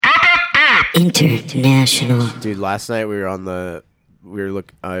International. Dude, last night I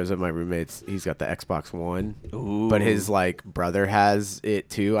was at my roommate's. He's got the Xbox One. Ooh. But his like brother has it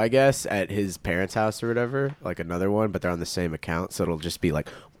too, I guess, at his parents' house or whatever, like another one, but they're on the same account, so it'll just be like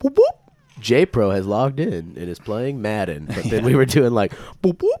boop boop. JPro has logged in and is playing Madden. But then we were doing like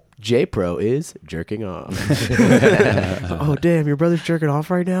boop boop. JPro is jerking off. Oh damn, your brother's jerking off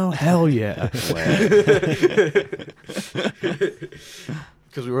right now? Hell yeah.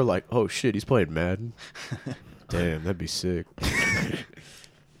 Because we were like, oh shit, he's playing Madden. Damn, that'd be sick.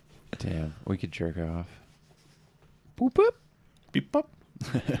 Damn, we could jerk off. Boop boop. Beep bop.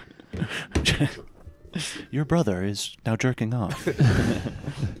 Your brother is now jerking off.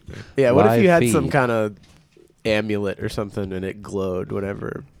 Yeah, what if Live you had feed. some kind of amulet or something and it glowed,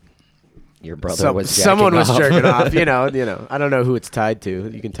 whatever? Your brother was jacking someone was off. jerking off. You know. I don't know who it's tied to.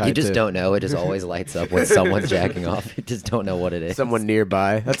 You can tie You it just to don't know. It just always lights up when someone's jacking off. You just don't know what it is. someone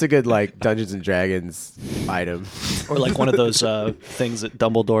nearby. That's a good like Dungeons and Dragons item. Or like one of those things that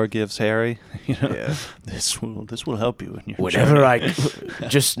Dumbledore gives Harry. You know, Yeah. this will help you in your Whenever journey.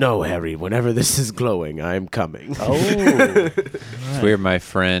 just know, Harry. Whenever this is glowing, I'm coming. Oh, It's weird. My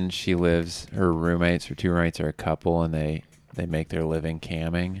friend, her two roommates are a couple, and they make their living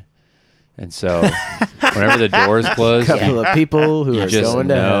camming. And so whenever the doors close, Couple of people who you are just going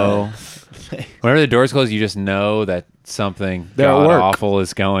to know. hell. Whenever the doors close, you just know that something They're at god work. awful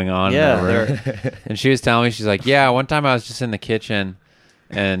is going on. Yeah, in their room. And she was telling me, she's like, yeah, one time I was just in the kitchen,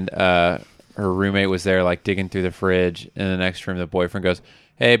 and her roommate was there, like digging through the fridge. In the next room, the boyfriend goes,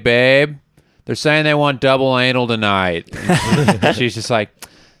 "Hey, babe, they're saying they want double anal tonight." And she's just like,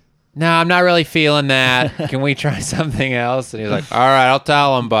 "No, I'm not really feeling that. Can we try something else?" And he's like, "All right, I'll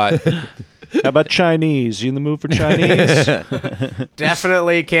tell him, but." how about Chinese? You in the mood for Chinese?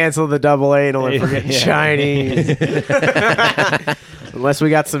 Definitely cancel the double anal if we're getting Yeah. Chinese. Unless we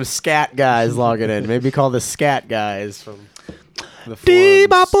got some scat guys logging in. Maybe call the scat guys from the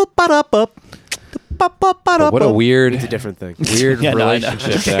forums. But what a weird, It's a different thing. weird Yeah, no, I know.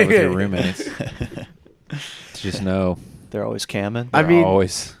 relationship to have with your roommates. To just know. They're always camming. I mean,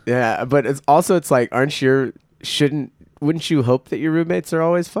 Always. yeah, but it's like, wouldn't you hope that your roommates are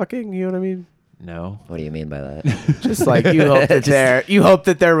always fucking? You know what I mean? No. What do you mean by that? Just like you hope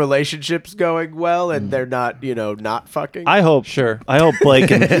that their relationship's going well and they're not, not fucking. I hope Blake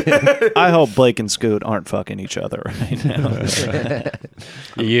and Scoot aren't fucking each other right now.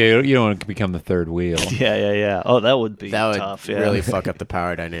 You don't want to become the third wheel. Yeah. Oh, that would be that would tough. Yeah. really fuck up the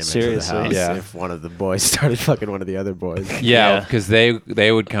power dynamics Seriously, of the house yeah. if one of the boys started fucking one of the other boys. Yeah, Yeah. because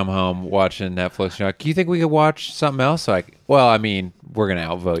they would come home watching Netflix. You're like, do you think we could watch something else? Like, well, I mean, we're gonna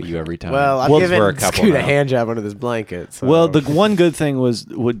outvote you every time. Well, I'm we're giving a couple Scoot a now. hand job under this blanket. So. Well, the one good thing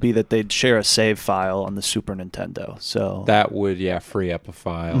would be that they'd share a save file on the Super Nintendo. So That would free up a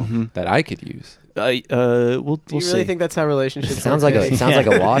file that I could use. we'll do you really see. think that's how relationships It sounds like work?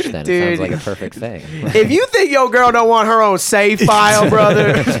 a wash. Then Dude. it sounds like a perfect thing. If you think your girl don't want her own save file,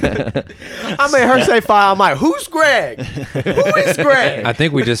 brother, I mean her save file. I'm like, who's Greg? Who is Greg? I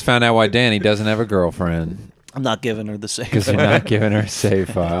think we just found out why Danny doesn't have a girlfriend I'm not giving her the save. because you're not giving her a save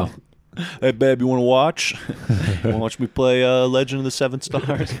file. Hey, babe, you want to watch? You want to watch me play Legend of the Seven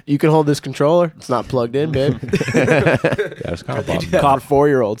Stars? You can hold this controller. It's not plugged in, babe. Yeah, it's kind of bum. Cop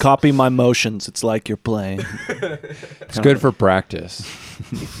 4-year-olds. Copy my motions. It's like you're playing. It's good for practice.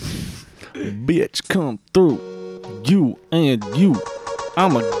 Bitch, come through. You and you.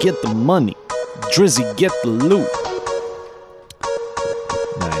 I'ma get the money. Drizzy, get the loot.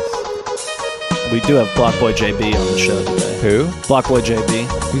 Nice. We do have Blockboy JB on the show today. Who? Blockboy JB.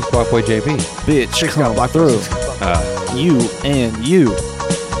 Who's Blockboy JB? Bitch, come through. You and you.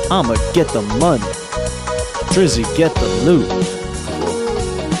 I'ma get the money. Drizzy, get the loot.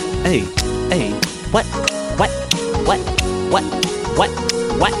 Hey, What?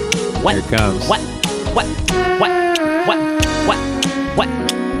 Here it comes.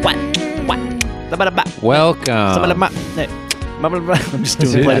 Welcome Hey. I'm just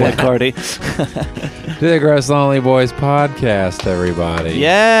doing Playboy Cardi. to the Gross Lonely Boys podcast, everybody.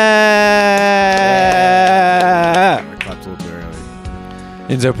 Yeah. Claps a little too early.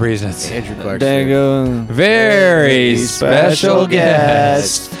 Enzo presents Andrew Clark. There you go. very special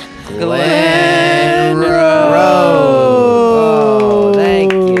guest, Glenn Rowe.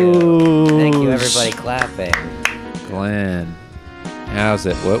 Thank you. Thank you, everybody clapping. Glenn. How's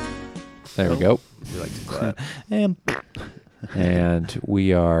it? Whoop. There we go. You like to clap. And And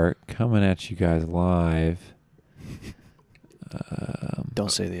we are coming at you guys live.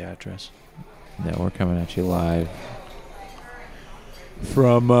 don't say the address. No, we're coming at you live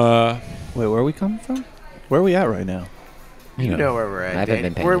from Wait, where are we coming from? Where are we at right now? You know where we're at. I haven't Danny.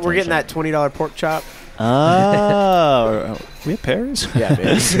 been paying We're getting attention. that $20 pork chop. Oh, we have Perry's? Yeah,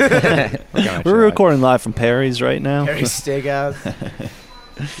 baby. We're recording live from Perry's right now. Harry's Steakhouse.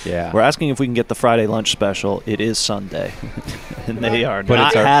 Yeah. We're asking if we can get the Friday lunch special. It is Sunday, and they are But not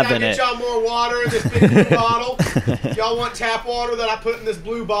it's our- having Can I it. get y'all more water in this big blue bottle? Y'all want tap water that I put in this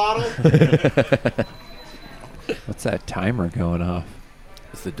blue bottle? What's that timer going off?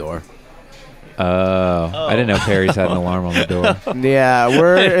 It's the door. Oh, I didn't know Perry's had an alarm on the door. Yeah,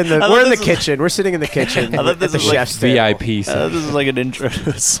 we're in the thought we're in the this was- kitchen. We're sitting in the kitchen. I thought at this the was like chef's table. VIP This section. is like an intro to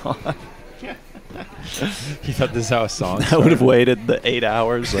a song. You thought this is how a song I would have waited the 8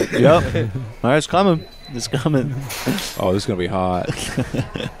 hours. Like, yep, all right, it's coming. It's coming. Oh, this is going to be hot.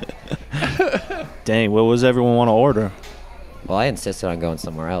 Dang, what was everyone want to order? Well, I insisted on going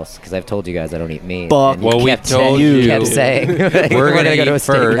somewhere else because I've told you guys I don't eat meat. Fuck. and you Well, we kept told saying, you. kept saying We're gonna go to a eat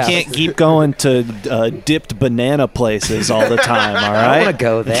first. steakhouse. Can't keep going to dipped banana places all the time. All I don't want right. to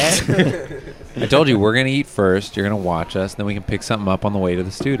go there. I told you we're going to eat first. You're going to watch us. Then we can pick something up on the way to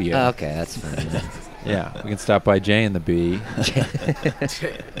the studio. Oh, okay, that's fine. Yeah. We can stop by J and the B.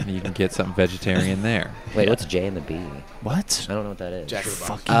 And you can get something vegetarian there. Wait, what's J and the B? What? I don't know what that is. Jack in the Box.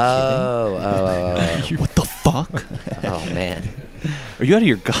 Fucking Oh, What the fuck? oh man. Are you out of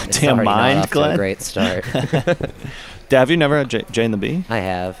your It's goddamn already not mind, off to a Glenn? great start. Dad, have you never had J and the B? I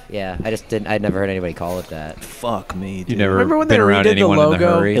have, yeah. I just didn't. I'd never heard anybody call it that. Fuck me, dude. You never Remember when been they around redid the anyone in the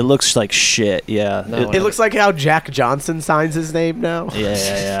logo? hurry? It looks like shit. Yeah. No, It looks like how Jack Johnson signs his name now.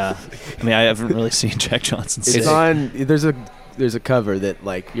 Yeah. I mean, I haven't really seen Jack Johnson. It's on. There's a cover that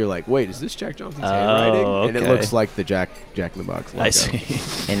like you're like, wait, is this Jack Johnson's handwriting? And it okay. looks like the Jack in the Box logo. I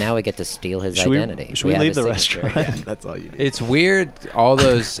see. And now we get to steal his Should we- identity. should we have leave his the signature. restaurant? Yeah, that's all you need. It's weird. All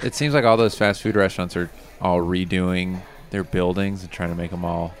those. It seems like all those fast food restaurants are all redoing their buildings and trying to make them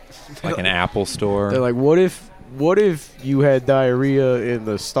all like an Apple store. They're like, what if you had diarrhea in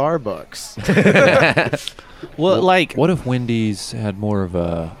the Starbucks? Well, like, what if Wendy's had more of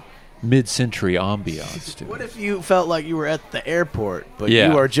a mid-century ambiance to What it? if you felt like you were at the airport, but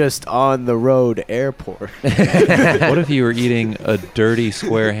Yeah. you are just on the road airport? What if you were eating a dirty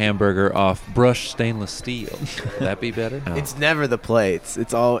square hamburger off brushed stainless steel? Would that be better? Oh. It's never the plates.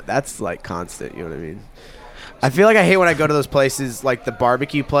 It's all that's like constant. You know what I mean? I feel like I hate when I go to those places, like the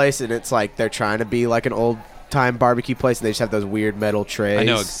barbecue place, and it's like they're trying to be like an old time barbecue place, and they just have those weird metal trays. I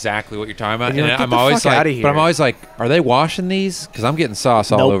know exactly what you're talking about, And you're and like, get I'm the always fuck like, outta but I'm here. always like, are they washing these? Because I'm getting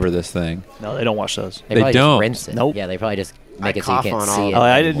sauce all Nope. over this thing. no, they don't wash those. They They probably don't. just rinse it. Nope. Yeah, they probably just make I it so you cough can't on see all it. of Oh,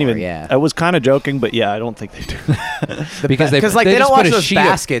 I didn't anymore, even. Yeah. I was kind of joking, but yeah, I don't think they do that. Because because like they they don't just put wash a those sheet of-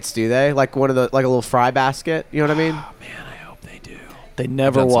 baskets, do they? Like one of the like a little fry basket. You know what I mean? Man, I hope they do. They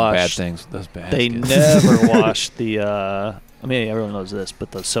never Done some bad wash. things with those baskets. They never wash the. I mean, everyone knows this,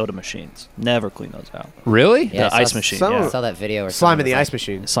 but the soda machines never clean those out. Really? Yeah, the I ice saw- machine. some Yeah. I saw that video. Or Slime in someone the was, ice like,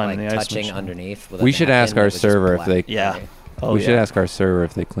 machine. Slime like in the ice touching machine. underneath. With We a should napkin ask that our was just server if black. they- Yeah. Oh, We yeah. should ask our server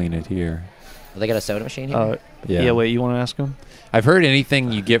if they clean it here. They got a soda machine here. Yeah. Wait, you want to ask them? I've heard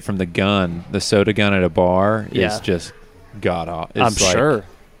anything you get from the gun, the soda gun at a bar, Yeah. is just god awful. I'm sure.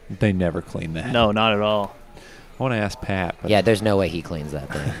 They never clean that. No, not at all. I want to ask Pat. But Yeah, there's no way he cleans that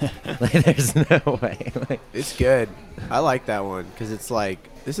thing. Like, there's no way. Like, It's good. I like that one because it's like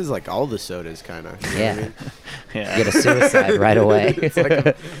this is like all the sodas kind of. yeah, Yeah. you get a suicide right away. It's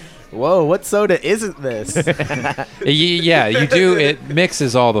like, whoa, what soda isn't this? Yeah, you do. It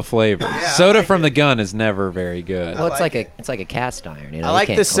mixes all the flavors. I Soda like from the gun is never very good. Well, it's like like a cast iron. You know, I you like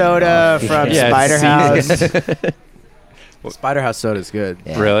can't the clean it soda off. from Yeah, Spider it's House. Spider House soda's good.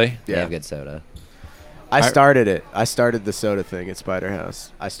 Yeah. Really? They Yeah. have good soda. I started it. I started the soda thing at Spider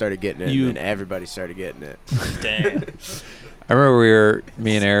House. I started getting it, You- and everybody started getting it. Damn. I remember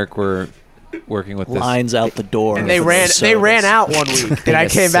me and Eric were working with this. Lines out the door. And they for ran. those They ran sodas. out one week, and I Being a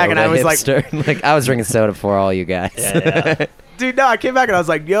came back and I soda was like, hipster. Like I was drinking soda before all you guys. Yeah. dude, no. I came back and I was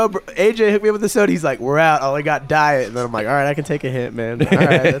like, yo, bro, AJ, hook me up with the soda. He's like, we're out. I only got diet. And then I'm like, all right, I can take a hint, man. All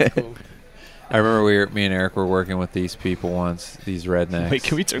right, that's cool. I remember me and Eric were working with these people once, these rednecks. Wait,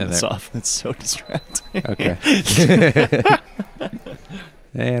 can we turn and this they're- off? It's so distracting. Okay.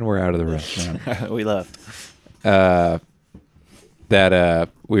 And we're out of the restaurant. We left. We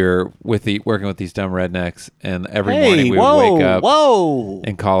were working with these dumb rednecks, and every Hey, morning we whoa, would wake up whoa.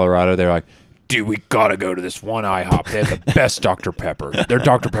 in Colorado. They're like, "Dude, we gotta go to this one IHOP. They have the best Dr. Pepper. Their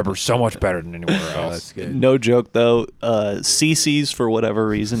Dr. Pepper's so much better than anywhere else." That's good. No joke though. CC's for whatever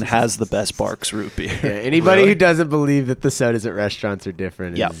reason has the best Barks root beer. Yeah, anybody who doesn't believe that the sodas at restaurants are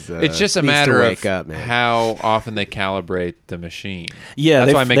different, Yeah. is, It's just a needs to matter wake of up, man. how often they calibrate the machine. Yeah,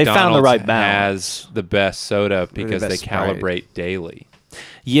 That's why they McDonald's found the right balance. has the best soda because they best Sprite. calibrate daily.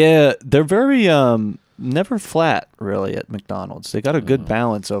 Yeah, they're very never flat really at McDonald's. They got a good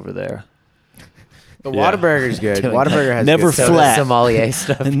balance over there. The Yeah. Whataburger's good. Doing Whataburger has Never good stuff. flat. Sommelier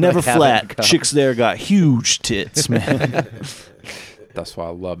stuff. And never like having flat. cup. Chicks there got huge tits, man. That's why I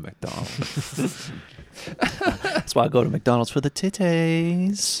love McDonald's. That's why I go to McDonald's for the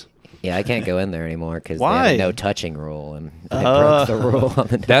titties. Yeah, I can't go in there anymore because they Why? have a no touching rule, and I broke the rule on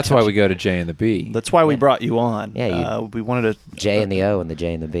the no That's why we touching. go to J and the B. That's why we brought you on. Yeah, we wanted to. J and the O and the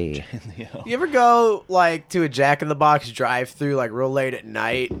J and the B. You ever go like to a Jack in the Box drive-through like real late at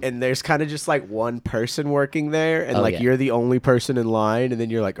night, and there's kind of just like one person working there, and Oh, like yeah. you're the only person in line, and then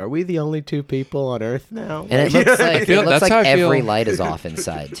you're like, are we the only two people on Earth now? And it You know looks what I like, mean? it looks That's like how I every feel. light is off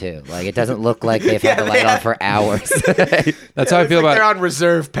inside too. Like it doesn't look like they've had the light on for hours. That's how I It's feel like they're about on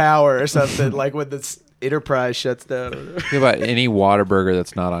reserve power or something. Like when the Enterprise shuts down. feel about any Whataburger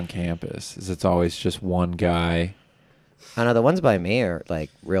that's not on campus. Is it's always just one guy. I know the ones by me are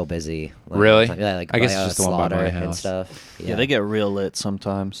like real busy. Like, Really? Yeah, like I guess by, it's just the one by my Slaughter and house. stuff. Yeah, they get real lit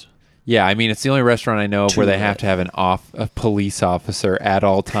sometimes. Yeah, I mean it's the only restaurant I know of where Too they have lit. to have a police officer at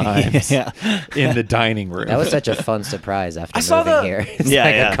all times Yeah. in the dining room. That was such a fun surprise after I saw moving the- here. It's Yeah,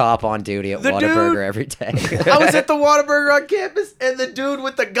 like yeah. a cop on duty at The Whataburger dude- every day. I was at the Whataburger on campus, and the dude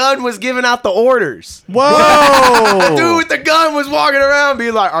with the gun was giving out the orders. Whoa! The dude with the gun was walking around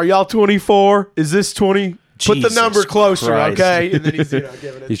being like, are y'all 24? Is this 20? Put the Jesus number closer, Christ. okay? And then he's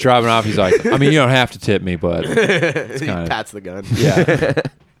giving it. He's driving off. He's like, I mean, you don't have to tip me, but he kinda- pats the gun. yeah.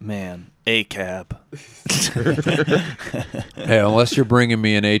 Man, a cab. Hey, unless you're bringing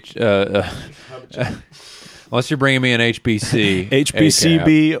me an unless you're bringing me an HBC,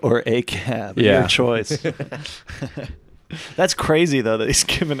 HBCB or a cab. Yeah. Your choice. That's crazy though that he's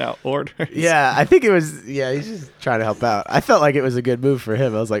giving out orders. Yeah, I think it was. Yeah, he's just trying to help out. I felt like it was a good move for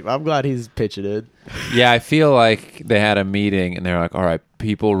him. I was like, I'm glad he's pitching in. Yeah, I feel like they had a meeting and they're like, all right,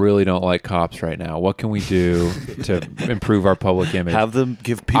 people really don't like cops right now. What can we do to improve our public image? Have them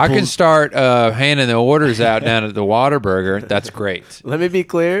give people. I can start handing the orders out down at the Whataburger. That's great. Let me be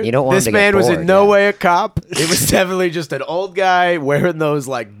clear. You don't want this him to get man was in bored, no yeah. way a cop. It was definitely just an old guy wearing those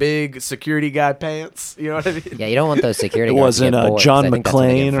like big security guy pants. You know what I mean? Yeah, you don't want those security It guards to wasn't get bored, 'cause John I think that's when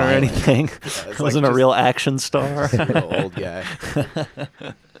they get McClane or violent. anything. it's It wasn't like a real action star. Old guy.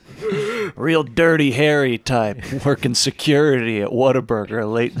 Real dirty, hairy type working security at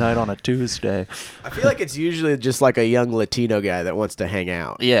Whataburger late night on a Tuesday. I feel like it's usually just like a young Latino guy that wants to hang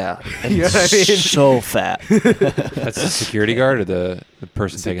out. Yeah, and You know what I mean? so fat. That's the security guard or the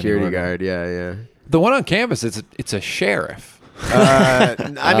person taking the Security order? guard. Yeah, The one on campus, it's a sheriff. yeah.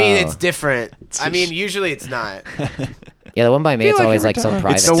 I mean, Oh. it's different. I mean, usually it's not. Yeah, the one by me, it's like always every like some time-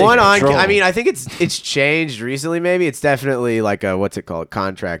 private. It's the State one on. control. I mean, I think it's changed recently. Maybe it's definitely like a what's it called,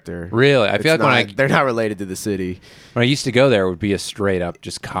 contractor. Really? I It's feel like not- they're not related to the city. when I used to go there, it would be a straight up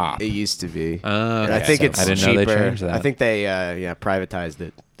just cop. It used to be. Oh, And I okay. think So it's I didn't know cheaper. they changed that. I think they privatized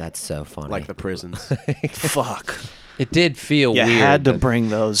it, That's so funny. like the prisons. Fuck. It did feel You weird. had to that- bring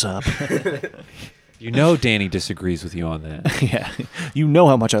those up. You know Danny disagrees with you on that. Yeah, you know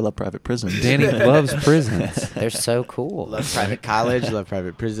how much I love private prisons. Danny loves prisons. They're so cool. Love private college. Love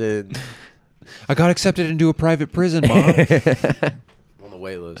private prison. I got accepted into a private prison, Mom. On the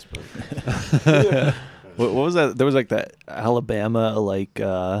wait list. But. What was that? There was like that Alabama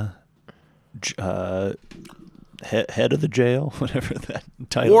head of the jail, whatever that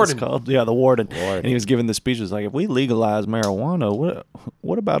title Warden. is called. Yeah, the warden. Warden. And he was giving the speeches like, if we legalize marijuana,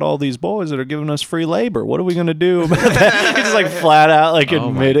 what about all these boys that are giving us free labor? What are we going to do about that? He just like flat out like Oh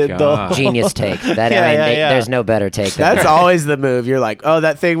my admitted the God. Genius take. That Yeah, I mean, yeah, yeah. there's no better take. Than That's that. always the move. You're like, oh,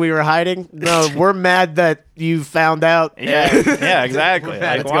 that thing we were hiding. No, we're mad that you found out. Yeah, yeah, exactly.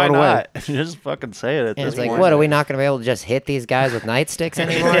 Yeah, Like, it's why going away. not? Just fucking say it at Yeah, this it's like, point. what are we not going to be able to just hit these guys with nightsticks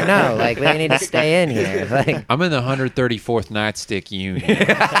anymore? No, like we need to stay in here. Like, I'm in the 134th Nightstick Union.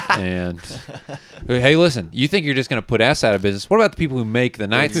 And hey, listen, you think you're just going to put us out of business? What about the people who make the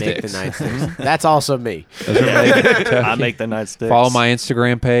Make the nightsticks? nightsticks. That's also me. I make the nightsticks. Follow my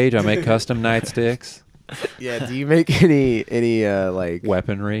Instagram page. I make custom nightsticks, Yeah. Do you make any like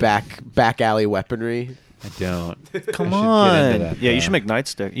weaponry. back alley weaponry? I don't. Come I should on. get into that, Yeah, you though. should make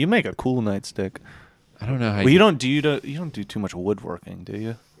nightstick. You make a cool nightstick. I don't know how Well, you don't do too much woodworking, do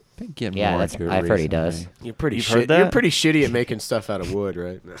you? Been getting Yeah, more that's- into it I've heard he recently. does. You're pretty. You've heard You're that? pretty shitty at making stuff out of wood,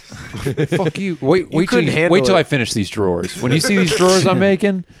 right? Fuck you. Wait till couldn't handle wait till it. I finish these drawers. When you see these drawers I'm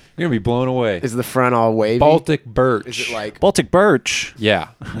making, you're gonna be blown away. Is the front all wavy? Baltic birch. Is it like Baltic birch. Yeah,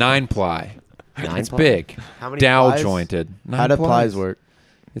 9-ply. It's ply? big. how many Dowel plies? jointed. How do plies work?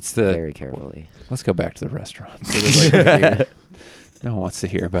 It's the. Very carefully. Let's go back to the restaurant. So there's like a- No one wants to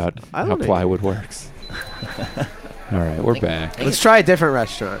hear about I how don't know. plywood works. All right, we're back. Let's try a different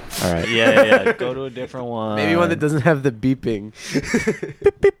restaurant. All right. Yeah. Go to a different one. Maybe one that doesn't have the beeping.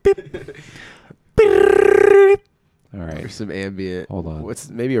 All Or right. some ambient. Hold on. What's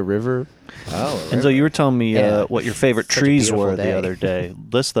maybe a river? Oh, And so you were telling me Yeah. what your favorite Such a trees beautiful were day. the other day.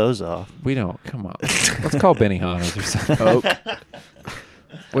 List those off. We don't. Come on. Let's call Benihana's or something. Oak.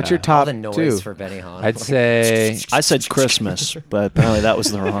 What's your all top the noise two? for Benihana. I'd say I said Christmas, but apparently that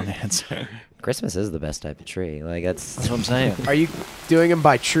was the wrong answer. Christmas is the best type of tree. Like That's that's what I'm saying. Are you doing them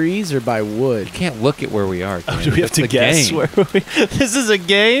by trees or by wood? you can't look at where we are. Dan. Do we have That's to the guess game. where we? This is a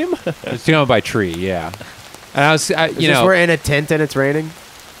game. It's going by tree. Yeah. And I was, Is you this know, we're in a tent and it's raining?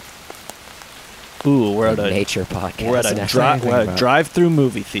 Ooh, we're at a nature podcast. we're at a, now. about- drive-through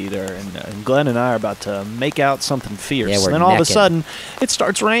movie theater, and Glenn and I are about to make out something fierce. Yeah, we're and then all of a necking. sudden, it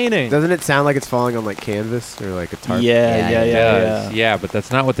starts raining. Doesn't it sound like it's falling on like canvas or like a tarp? Yeah, Yeah, yeah, it yeah. yeah, but that's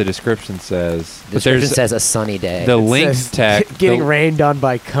not what the description says. The But description there's says a sunny day. the It links says, tech. Getting the- rained on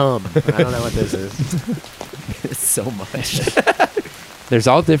by cum. I don't know what this is. so much. There's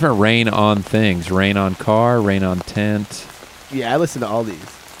all different rain on things. Rain on car, rain on tent. Yeah, I listen to all these.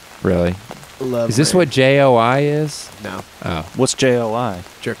 Really? Love Is this rain. what JOI is? No. Oh. What's JOI?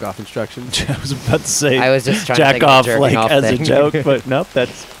 Jerk off instructions. I was about to say I was just trying to jack think of a off jerking like off as thing. a joke, but nope,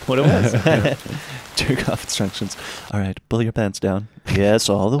 that's what it was. Jerk off instructions. All right, pull your pants down. Yes,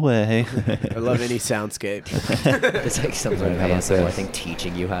 all the way. I love any soundscape. It's like some sort of Right, how about ASMR this? thing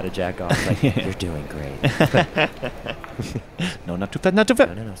teaching you how to jack off. Like you're doing great. No, not too fast, not too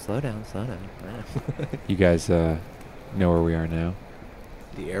fast. No, slow down, slow down. You guys know where we are now?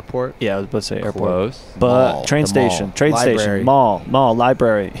 The airport. Yeah, I was about to say airport. Close. But Mall. train The station, mall. train Library. station, mall,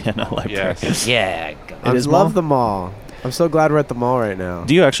 library. Yeah, not library. Yes. Yeah. go. I is love mall? the mall. I'm so glad we're at the mall right now.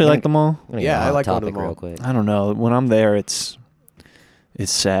 Do you actually like the mall? I'm gonna Yeah, get I off like going to the topic mall. real quick. I don't know. When I'm there, it's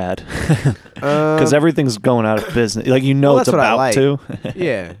sad Because because everything's going out of business. Like Well, it's that's what I about like. to.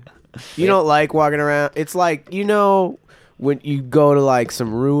 Yeah. You don't like walking around. It's like, when you go to like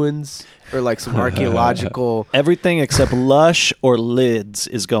some ruins or like some archaeological. Everything except Lush or Lids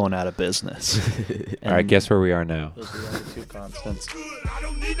is going out of business. All right, guess where we are now. Those are the only two constants.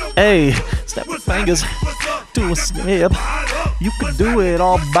 Hey, step your fingers to a step. You can do it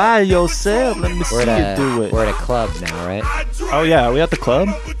all by yourself. Let me see We're you at do a it. we're at a club now, right? Oh yeah, are we at the club?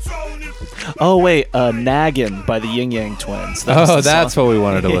 Oh wait, Naggin by the Yin Yang Twins. Oh, that's what we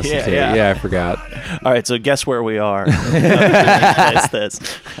wanted to listen Yeah, to. yeah. Yeah, I forgot. All right, so guess where we are. It's this.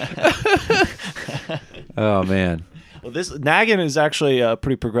 Oh man. Well, this Naggin is actually a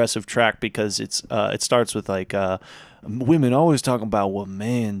pretty progressive track because it starts with like women always talking about what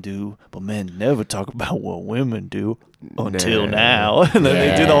men do, but men never talk about what women do until No. now. And then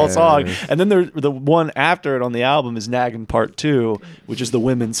they do the whole Yeah. song, and then the one after it on the album is Naggin Part 2, which is the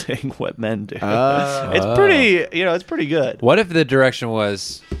women saying what men do. It's pretty, it's pretty good. What if the direction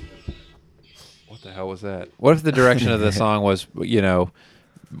was? What the hell was that? What if the direction of the song was,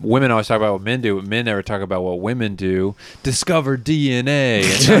 women always talk about what men do, but men never talk about what women do. Discover DNA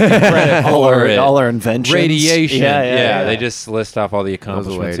and credit All for our, it. all our inventions, Radiation. Yeah. They just list off all the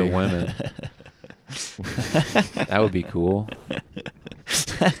accomplishments of lady. women. That would be cool.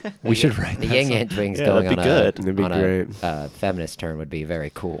 We should write The that Yang song. Yang Twins Yeah, going that'd on be good. That'd be on great. a feminist term would be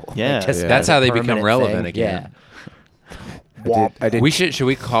very cool. Yeah. just Yeah. That's as a how they become permanent relevant thing. again. I did We should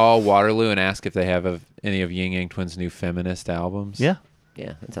we call Waterloo and ask if they have any of Yin Yang Twins' new feminist albums? Yeah,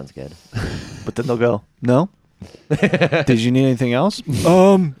 Yeah, that sounds good. but then they'll go, no? Did you need anything else?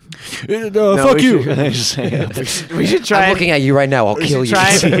 No, Fuck we you. should- And they just say, we should try. I'm looking at you right now. I'll we kill should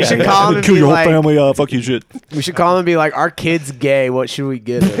you. try. We should call him and kill be your whole like. family, fuck you shit. We should call him and be like, "Our kid's gay. What should we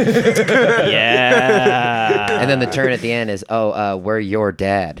get him?" Yeah. And then the turn at the end is, we're your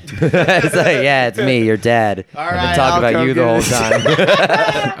dad. It's like, yeah, it's me, your dad. All I've right, been talking I'll about come you the get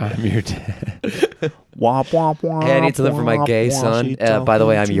whole time. I'm your dad. Womp, womp, womp, Hey, I need something for my gay womp, son. she By the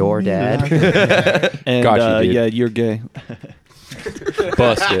way, I'm talking your to me dad. like- And Got you, dude. yeah, you're gay.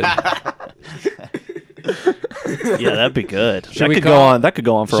 Busted. Yeah, that'd be good. Should we That could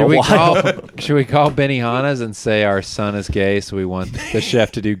go on for a Should we while. should we call Benihana's and say our son is gay, so we want the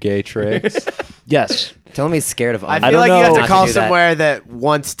chef to do gay tricks? Yes. Tell him he's scared of I onions. feel don't like you have know. to call Not to do that. somewhere that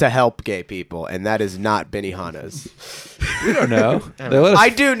wants to help gay people, and that is not Benihana's. We don't know. They let us- I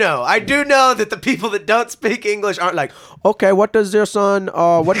do know. I do know that the people that don't speak English aren't like, okay, what does their son?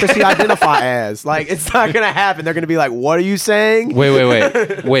 What does he identify as? Like, it's not gonna happen. They're gonna be like, what are you saying?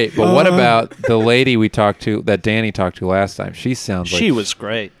 Wait. But what about the lady we talked to, that Danny talked to last time? She sounds like She was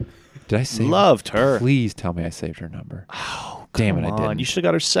great. Did I save? Loved her. Please tell me I saved her number. Oh, damn it, I Come on, didn't. you should have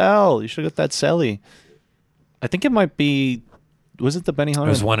got her cell. You should have got that celly. I think it might be. Was it the Benihana? There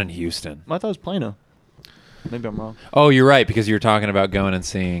was one in Houston. I thought it was Plano. Maybe I'm wrong. Oh, you're right, because you were talking about going and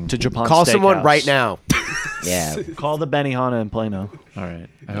seeing. To Japan Call someone Steakhouse. right now. Yeah. Call the Benihana in Plano All right.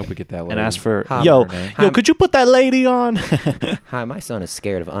 I hope we get that later. and ask for, Hi, yo, Renee. could you put that lady on? Hi, my son is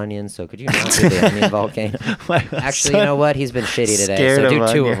scared of onions, so could you not do the onion volcano? Actually, you know what? He's been shitty today, Scared so do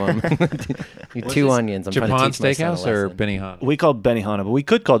of 2 onion. of them. Do 2 onions. I'm trying to Japan teach my son a Steakhouse or lesson. Benihana? We called Benihana, but we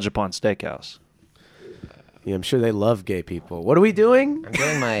could call Japan Steakhouse. Yeah, I'm sure they love gay people. What are we doing? I'm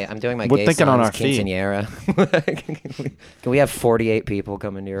doing my We're gay thinking on son's our feet. quinceañera. Can we have 48 people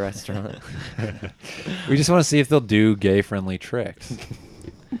come into your restaurant? We just want to see if they'll do gay-friendly tricks.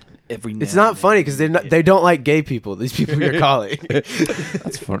 It's not funny because they don't like gay people. These people you're calling.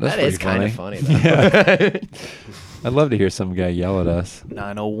 That's fun. That's That is pretty kind of funny. Though. I'd love to hear some guy yell at us.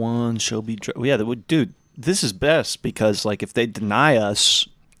 901 shall be... Yeah, dude, this is best because, like, if they deny us...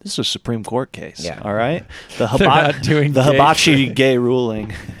 This is a Supreme Court case. Yeah. All right. The They're not doing the gay hibachi gay ruling.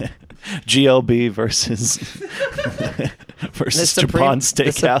 GLB versus Japan The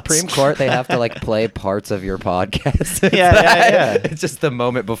Steakhouse. Supreme Court, they have to like play parts of your podcast. Yeah. It's just the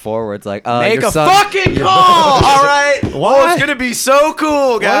moment before where it's like, Make your a son, fucking call. All right. Oh, it's gonna be so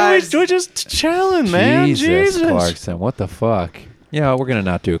cool, guys. We're just chilling, man. Jesus, Clarkson. What the fuck? Yeah, we're going to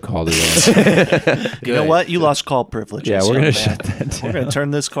not do a call today. You know what? You lost call privilege. Yeah, we're young going to man. shut that down. We're gonna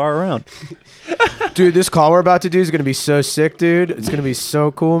turn this car around. Dude, this call we're about to do is gonna be so sick, dude. It's gonna be so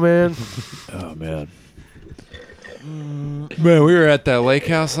cool, man. Oh, man. Man, we were at the lake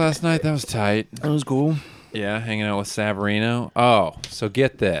house last night. That was tight. That was cool. Yeah, hanging out with Savarino. Oh, so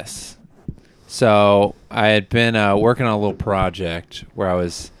get this. So I had been working on a little project where I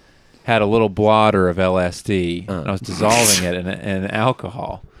had a little blotter of LSD, and I was dissolving it in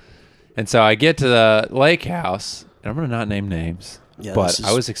alcohol. And so I get to the lake house, and I'm going to not name names, Yeah, but this is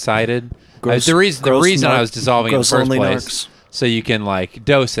I was excited. gross- the reason gross I narc- was dissolving it in the gross first only place, narcs. so you can like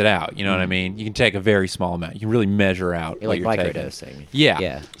dose it out. You know what I mean? You can take a very small amount. You can really measure out You're what like you're taking. microdosing. Yeah.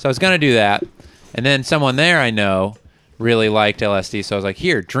 Yeah. So I was going to do that. And then someone there I know really liked LSD. So I was like,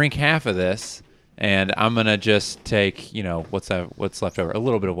 here, drink half of this. And I'm going to just take, what's left over, a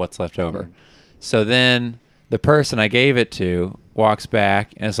little bit of what's left over. So then the person I gave it to walks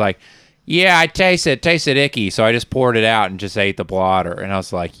back and is like, yeah, I tasted icky. So I just poured it out and just ate the blotter. And I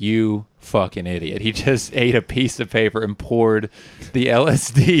was like, you fucking idiot. He just ate a piece of paper and poured the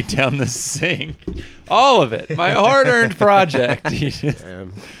LSD down the sink. All of it. My hard-earned project. He just,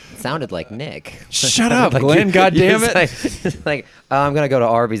 Sounded like Nick. shut up, Like Glenn. you- God damn it's it. like, I'm gonna go to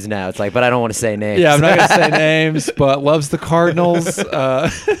Arby's now. It's like, but I don't want to say names. Yeah, I'm not going to say names, but loves the Cardinals.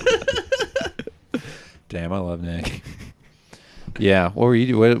 Damn, I love Nick. Yeah, what were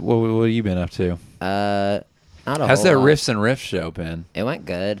you? What have you been up to? Not a How's whole that lot. Riffs and Riffs show been? It went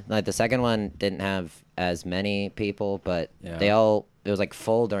good. Like the second one didn't have as many people, but Yeah. it was like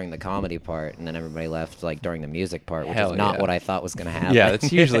full during the comedy part, and then everybody left like during the music part, which Hell is not yeah. what I thought was gonna happen. Yeah,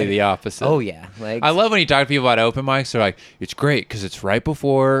 it's usually the opposite. Oh yeah, like I love when you talk to people about open mics. They're like, it's great because it's right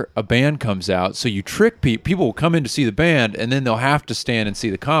before a band comes out. So you trick people. People will come in to see the band, and then they'll have to stand and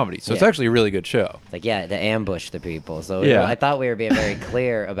see the comedy. So it's Yeah. actually a really good show. like yeah, to ambush the people. So Yeah. I thought we were being very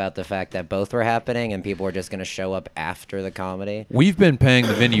clear about the fact that both were happening, and people were just gonna show up after the comedy. We've been paying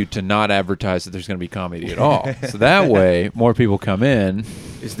the venue to not advertise that there's going to be comedy at all. So that way, more people come in.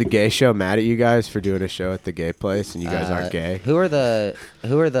 Is the gay show mad at you guys for doing a show at the gay place and you guys aren't gay? Who are the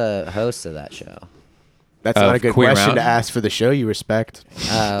hosts of that show? That's not a Of good Queer question to Mountain? ask for the show you respect.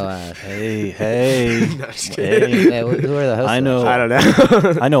 Oh, Hey. hey, who are the hosts? I of know. I don't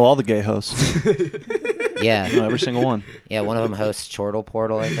know. I know all the gay hosts. that show? Yeah, I know every single one. yeah. One of them hosts Chortle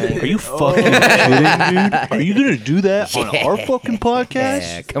Portal, I think. Are you fucking kidding, dude? Are you gonna do that on our fucking podcast?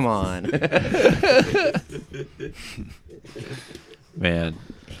 Yeah, come on. Man,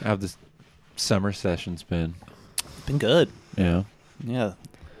 how have the summer sessions been? Been good. Yeah. Yeah.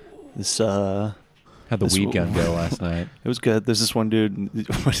 This How'd the This weed w- gun go last night? it was good. There's this one dude.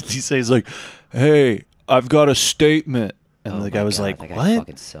 What did he say? He's like, "Hey, I've got a statement," and Oh the guy my was God, like, that guy "What?"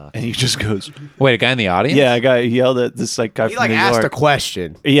 fucking sucks. And he just goes, Wait, a guy in the audience? "Yeah." A guy yelled at this like guy He from like New asked York. a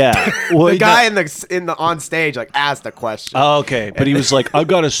question. Yeah. Well, The he guy got- in the on stage like asked a question. Oh, okay, but he was like, "I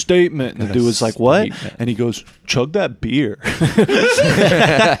got a statement," and the Got a dude was like, "What?" statement. And he goes, "Chug that beer."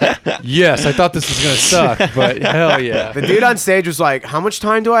 Yes, I thought this was going to suck, but hell yeah. The dude on stage was like, "How much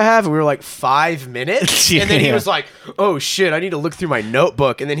time do I have?" And we were like, 5 minutes. And then he Yeah. was like, "Oh shit, I need to look through my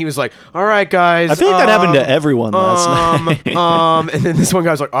notebook." And then he was like, "All right, guys." I feel like that happened to everyone last night. And then this one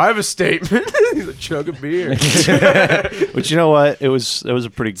guy was like, "I have a statement." He's like, "Chug a beer." But you know what? It was a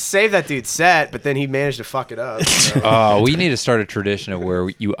pretty. Save that dude's set, but then he managed to fuck it up. So. We need to start a tradition of where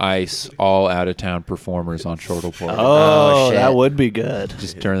you ice all out of town performers on Chortle Portal. Oh, shit. that would be good.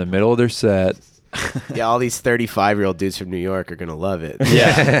 Just during the middle of their set, yeah, all these 35-year-old dudes from New York are gonna love it.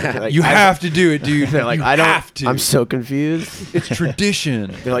 Yeah. Like, You have to do it, dude. They're like, You I don't. have to. I'm so confused. It's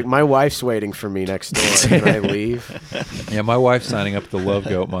tradition. They're like, my wife's waiting for me next door. Can I leave? Yeah, my wife's signing up to the Love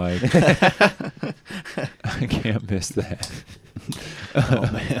Goat mic. I can't miss that. Oh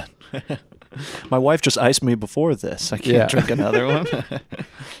man. My wife just iced me before this. I can't Yeah. drink another one.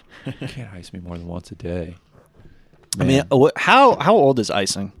 You can't ice me more than once a day. I mean, how old is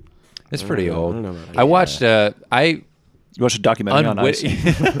icing? It's pretty old. don't know about I watched. You watched a documentary on icing.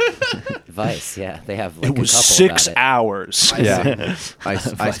 Vice, yeah, they have. Like, It was a couple 6 about it. hours. Yeah.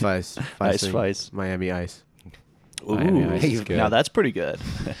 Ice Vice. Ice Vice. Miami Ice. Miami Ice is Ooh. good. Now that's pretty good.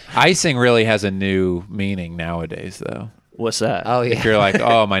 Icing really has a new meaning nowadays, though. What's that? Oh yeah, If you're like,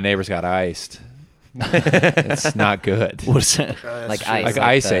 oh, my neighbor's got iced, it's not good. What's that? like ice. Like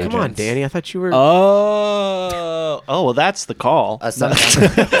Ice the- Age. Come on, Danny. I thought you were. Oh, well, that's the call. some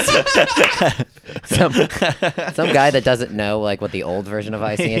guy that doesn't know like what the old version of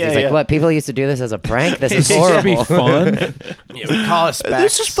icing is. Yeah, He's like, yeah. "What? People used to do this as a prank? This is It used to be horrible." fun. Yeah, we call us back.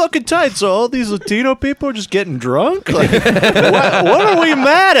 This is fucking tight. So all these Latino people are just getting drunk? Like, what are we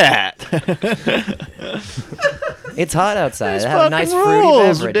mad at? It's hot outside. These Have a nice fucking fruity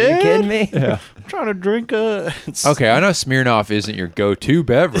rules, beverage. dude. Are you kidding me? Yeah. I'm trying to drink a... Okay, I know Smirnoff isn't your go-to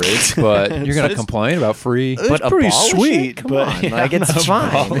beverage, but you're gonna It's- complain about free. It's But pretty abolish it? sweet, Come but on, like, it's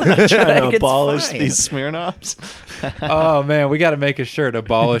fine. I'm not trying to Like, it's abolish fine. these Smirnoffs. Oh man, we got to make a shirt.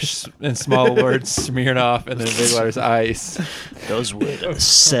 Abolish in small words Smirnoff and then big letters Ice. Those would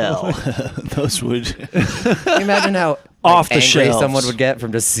sell. Those would... Can you imagine how Off the angry shelves. someone would get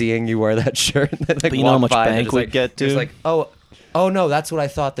from just seeing you wear that shirt? Like, But you know how walk much by and bank just we'd like, get, just dude? like, oh no, that's what I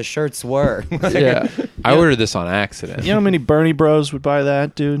thought the shirts were. Yeah, I ordered this on accident. You know how many Bernie Bros would buy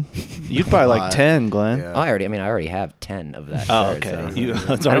that, dude? You'd buy like lot. 10, Glenn. Yeah. I already have 10 of that Oh, shirt. okay. So You- it's I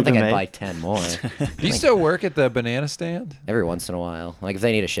already don't think been I'd made. buy 10 more. Do you still work at the banana stand? Every once in a while. Like if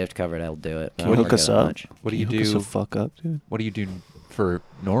they need a shift covered, I'll do it. I Can you don't hook work us it that up? much. What do Can you hook us do? the fuck up, dude? What do you do for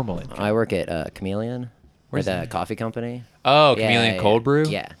normal income? I work at Chameleon. Where's With a that? coffee company. Oh, Yeah, Chameleon yeah. Cold Brew.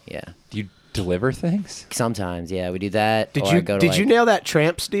 Yeah, yeah. Do you deliver things? Sometimes, yeah, we do that. Did or I you go to, did like, you nail that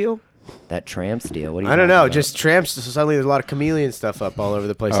Tramps deal? that Tramps deal? What are you I don't know. talking about? Just Tramps. So suddenly there's a lot of Chameleon stuff up all over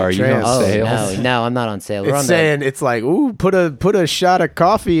the place. Oh, at are you Tramps. on Oh sales? no, I'm not on sale. We're It's on saying it's like, ooh, put a shot of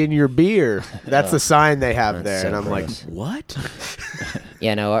coffee in your beer. That's the sign they have That's there, so and I'm gross. like, what?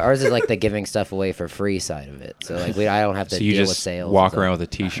 yeah, no, ours is like the giving stuff away for free side of it. So like I don't have to So you deal with just sales. walk and around stuff.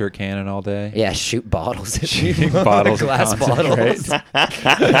 with a T-shirt cannon all day? Yeah, shoot bottles. At Shooting people. bottles of glass bottles.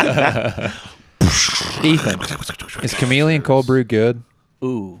 Ethan, is Chameleon Cold Brew good?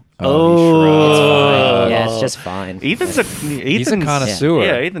 Ooh. Oh, Yeah, it's just fine. Ethan's He's a connoisseur.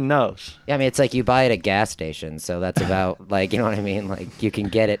 Yeah, Ethan knows. Yeah, I mean, it's like you buy it at a gas station, so that's about like, you know what I mean? Like you can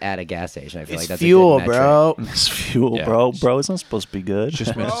get it at a gas station. I feel It's like that's fuel, a good metric. bro. It's fuel, Yeah. bro. Bro, it's not supposed to be good. It's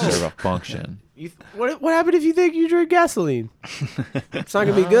just meant to serve a function. What happened if you think you drink gasoline? It's not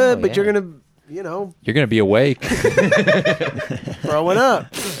gonna be good, but you're yeah. gonna, You're gonna be awake. throwing up.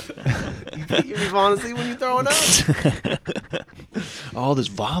 You think you'll be falling asleep when you're throwing up? All this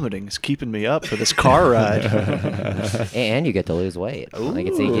vomiting is keeping me up for this car ride. And you get to lose weight. Like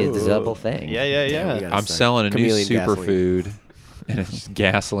it's a double thing. yeah. Yeah. I'm selling a new Chameleon gasoline. superfood, and it's just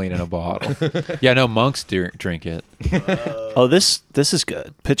gasoline in a bottle. Yeah, no monks drink it. Oh, this is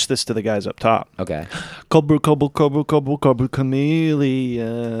good. Pitch this to the guys up top. Okay. Cold brew,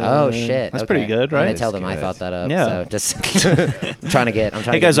 chameleon. Oh shit. That's okay. pretty good, I'm right? gonna tell them I good. thought that up. Yeah. So just I'm trying to Hey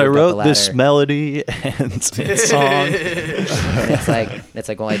get guys, I moved up the wrote this ladder. melody and song. And it's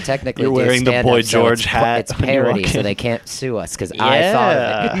like well, I technically You're do wearing the stand-up, Boy so George it's, hat It's when you parody, walk so in. they can't sue us because I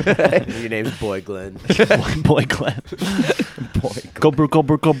thought of it. Your name's Boy Glenn. Boy Glenn. Cold brew,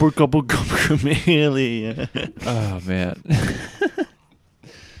 chameleon. Oh man.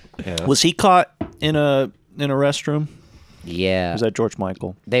 Yeah. Was he caught in a restroom? Yeah, Was that George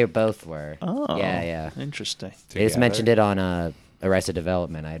Michael? they both were. Oh, Yeah. Interesting. They just mentioned it on Arrested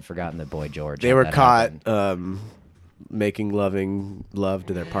Development. I had forgotten that Boy George. They how were that caught happened. making love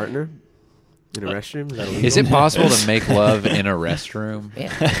to their partner in a restroom. Is that illegal? Is it possible to make love in a restroom?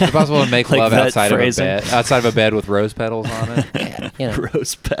 Yeah. Is it possible to make Like love that outside phrasing? of a bed with rose petals on it? Yeah, you know.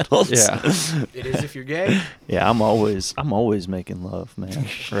 Rose petals. Yeah. It is if you're gay. Yeah, I'm always making love, man.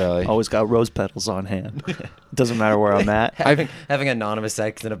 Really? Always got rose petals on hand. Doesn't matter where I'm at. Having anonymous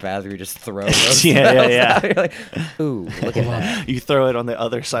sex in a bathroom, you just throw those Yeah. out. You're like, ooh, look at that. You throw it on the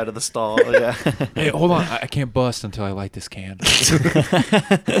other side of the stall. Yeah. Hey, hold on. I can't bust until I light this candle.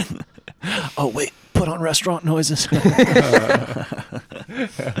 Oh wait, put on restaurant noises.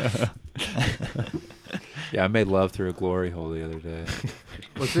 Yeah, I made love through a glory hole the other day.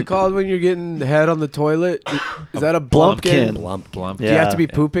 What's it called when you're getting the head on the toilet? Is that a Blumpkin. Blumpkin. Do you have to be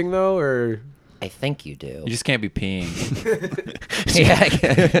pooping though, or I think you do. You just can't be peeing. Yeah.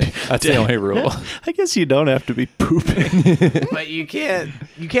 That's the only rule. I guess you don't have to be pooping. but you can't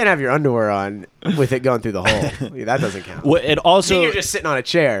have your underwear on with it going through the hole. That doesn't count. Well, it also, You're just sitting on a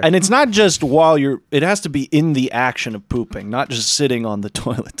chair. and it's not just while you're. It has to be in the action of pooping, not just sitting on the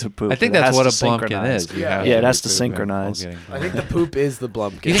toilet to poop. I think It that's has what to a blumpkin synchronize. is. You Yeah. have Yeah, it be has to pooping synchronize. while getting I think the poop is the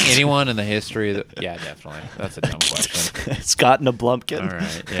Blumpkin. Do you think anyone in the history of the... Yeah, definitely. That's a dumb question. Scott and a blumpkin. All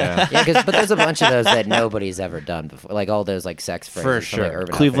right, yeah. Yeah, but there's a bunch of those that nobody's ever done before. Like all those like sex phrases. For from, like, sure.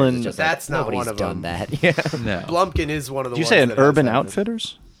 Urban Cleveland- Outfitters, it's just, like, That's not nobody's one of done them. that. Yeah. No. Blumpkin is one of the Did you ones say an that has Urban that.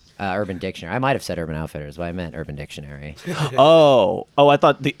 Outfitters? Urban Dictionary. I might have said Urban Outfitters, but I meant Urban Dictionary. Oh, I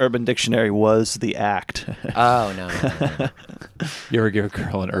thought the Urban Dictionary was the act. Oh no. You ever give a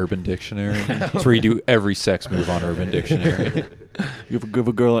girl an Urban Dictionary? It's where you do every sex move on Urban Dictionary. You ever give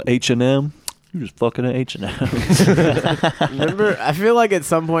a girl an H&M? You're just fucking an H&M. Remember, I feel like at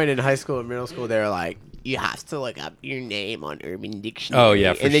some point in high school and middle school, they were like, you have to look up your name on Urban Dictionary. Oh,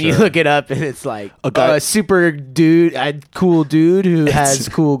 yeah, for and then you sure. look it up, and it's like A guy- a super dude, a cool dude who has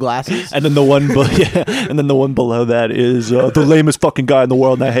cool glasses. And then the one, and then the one below that is the lamest fucking guy in the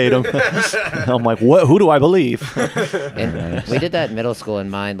world, and I hate him. I'm like, what? Who do I believe? And we did that in middle school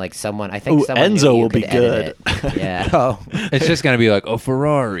in mine. Like someone, I think Ooh, someone Enzo knew you will be could edit it. Yeah. Oh. It's just going to be like, oh,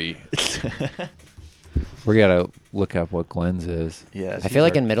 Ferrari. We got to look up what Glenn's is. Yeah, I feel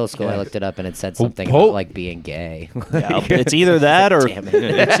like in middle school I looked it up and it said something oh. about like being gay. it's either that or Damn it.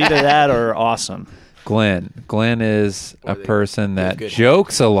 it's either that or awesome. Glenn is a person that good.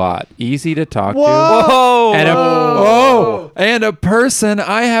 jokes a lot, easy to talk Whoa! to. Whoa! And a person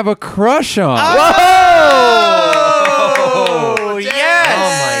I have a crush on. Oh, yes!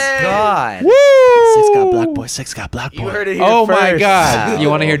 Oh my god. Six got black boy. Six got black boy. You heard it here Oh my first. God! Wow. You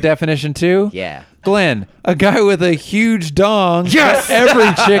want to hear definition 2? Yeah. Glenn, a guy with a huge dong that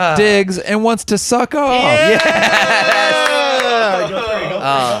every chick digs and wants to suck off.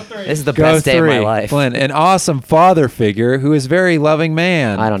 This is the Go best day of 3. my life. Glenn, an awesome father figure who is very loving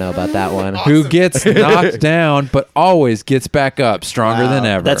man. I don't know about that one. Who gets knocked down but always gets back up stronger than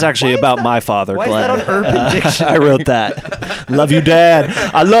ever. That's actually about my father, Why is Glenn. that on Urban Dictionary? I wrote that. Love you, Dad.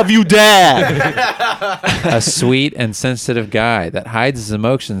 I love you, Dad. a sweet and sensitive guy that hides his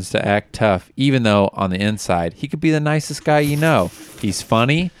emotions to act tough, even though on the inside he could be the nicest guy you know. He's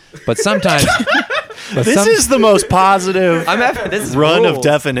funny, but sometimes. This is the most positive This run of rules.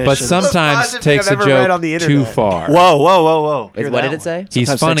 definitions. But sometimes positive thing takes I've a ever read joke on the too internet. far. Whoa. Wait, Hear what that did it one. say? He's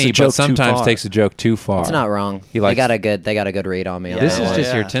Sometimes takes funny, a joke but too sometimes far. takes a joke too far. It's not wrong. He They likes- got a good read on me. on This that is one.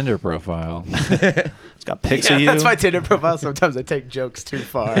 just your yeah. Tinder profile. It's got pics Yeah, of you. that's my Tinder profile. Sometimes I take jokes too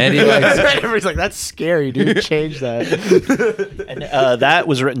far. And he likes- Everybody's like, that's scary, dude. Change that. And, that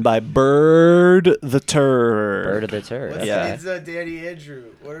was written by Bird the Turd. Bird of the Turd. Yeah. It's Danny Andrew.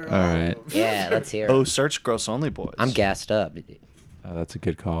 What are All right. Yeah, let's hear Oh, it. search Gross Only Boys. I'm gassed up. Oh, that's a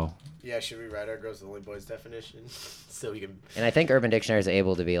good call. Yeah, should we write our Girls Only Boys definition? So we can. And I think Urban Dictionary is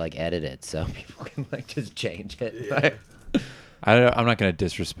able to be like edited, so people can like just change it. Yeah. I'm not going to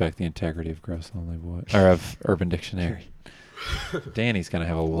disrespect the integrity of Gross Only Boy or of Urban Dictionary. Danny's going to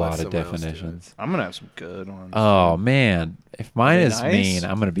have a lot of someone else do it. definitions. I'm gonna have some good ones. Oh man, if mine Are they is nice? mean,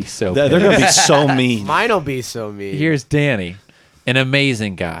 I'm going to be so. They're pissed. gonna be so mean. Mine'll be so mean. Here's Danny, an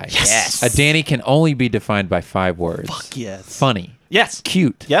amazing guy. Yes. A Danny can only be defined by 5 words. Fuck yes. Funny. Yes.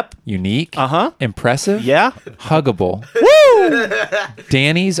 Cute. Yep. Unique. Uh-huh. Impressive. Yeah. Huggable.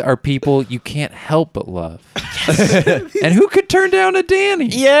 Dannies are people you can't help but love. And who could turn down a Danny?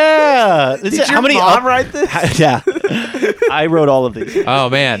 Yeah. Did your mom write this? Yeah. I wrote all of these. Oh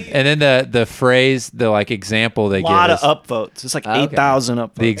man! And then the phrase, the like example they A give lot of us. upvotes. It's like Okay. 8,000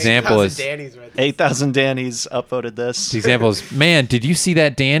 upvotes. The example 8,000 is Danny's right 8,000 Dannies upvoted this. the example is, man, did you see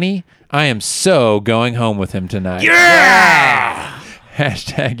that Danny? I am so going home with him tonight. Yeah.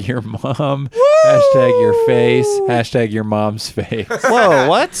 Hashtag your mom. Hashtag your face. Hashtag your mom's face. Whoa,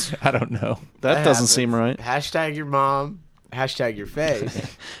 what? I don't know. That doesn't seem right. Hashtag your mom. Hashtag your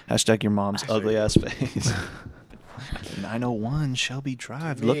face. Hashtag your mom's ugly ass face. 901 Shelby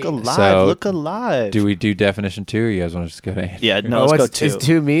Drive. Look Me. alive. So, look alive. Do we do definition 2 or you guys want to just go to Andrew? Yeah, no, let's go 2. Is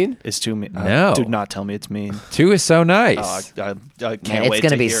 2 mean? It's too mean. No. Do not tell me it's mean. 2 is so nice. Oh, I can't Man, wait it's gonna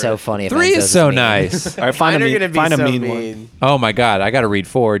to be hear so it. funny. If 3 Enzo's is so mean. nice. All right, find Mine a are mean, gonna be find so a mean one. mean. Oh my God, I got to read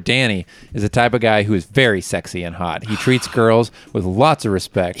 4. Danny is the type of guy who is very sexy and hot. He treats girls with lots of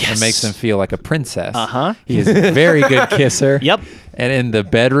respect and makes them feel like a princess. Uh-huh. He is a very good kisser. Yep. And in the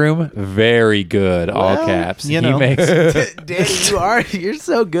bedroom, very good. All Well, caps. you know. He makes Danny, you're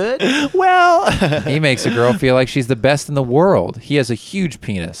so good. Well, he makes a girl feel like she's the best in the world. He has a huge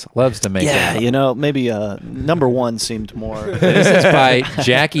penis. Loves to make yeah, it. you know, maybe number one seemed more. This is by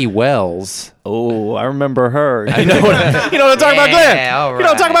Jackie Wells. Oh, I remember her. You know what I'm talking about, Glenn. Yeah, all You know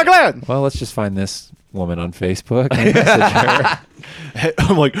what I'm talking right. about, Glenn. Well, let's just find this woman on Facebook. And message her. Hey,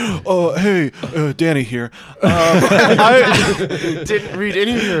 I'm like, hey, Danny here. Didn't read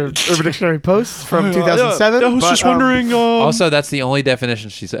any of your Urban Dictionary posts from 2007. I was just wondering. Also, that's the only definition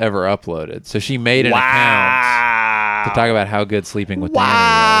she's ever uploaded. So she made an account to talk about how good sleeping with Danny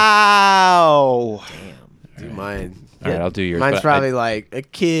Wow. Do mine. was. All right, I'll do yours. Mine's but probably like a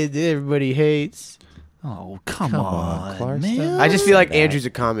kid that everybody hates. Oh, come on, on, Clarkson. man. I just feel like that. Andrew's a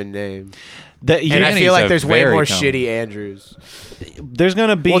common name. That And I Danny's feel like a there's way very more common. shitty Andrews. there's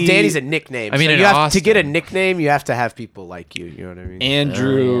gonna be. Well, Danny's a nickname. I mean, so in you have, to Austin. get a nickname, you have to have people like you. You know what I mean?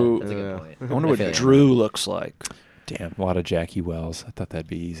 Andrew. That's a good point. I wonder I what feel you. Drew looks like. Damn, a lot of Jackie Wells. I thought that'd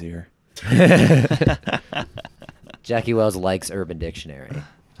be easier. Jackie Wells likes Urban Dictionary.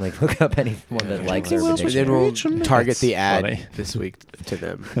 Like, look up anyone that likes Urban and then Dictionary. we'll target the ad funny. this week to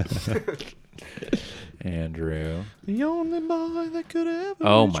them. Andrew. The only boy that could ever.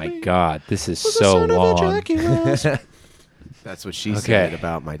 Oh reach my me God, this is was the so son of a long. Jackie Wells. That's what she Okay. said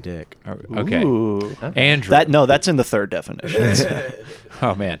about my dick. Okay, Ooh. Andrew. That's in the third definition.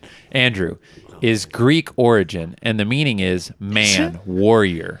 Oh man, Andrew is Greek origin, and the meaning is man,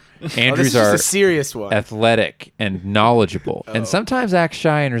 warrior. Oh, this Andrews is just are a serious one. athletic and knowledgeable, and sometimes act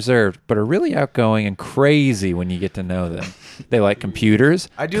shy and reserved, but are really outgoing and crazy when you get to know them. They like computers,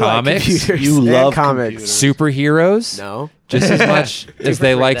 I do comics, like computers. You and love comics. superheroes, No, just as much as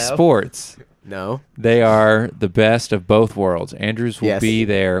they like though? sports. no. They are the best of both worlds. Andrews will Yes. be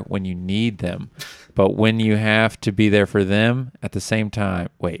there when you need them, but when you have to be there for them at the same time.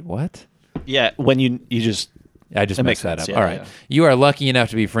 Wait, what? Yeah, when you just. I just That messed makes that sense, up. yeah, All right. yeah. You are lucky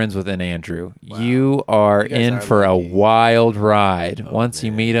enough to be friends with an Andrew. You are guys in are for lucky. a wild ride. Once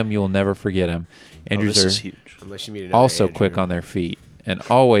you meet him, you'll never forget him. This Andrews is are huge. Unless you meet another also Andrew. quick on their feet and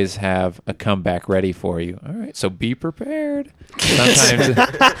always have a comeback ready for you. All right, so be prepared.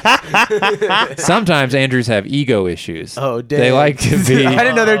 Sometimes Andrews have ego issues. Oh, damn. They like to be I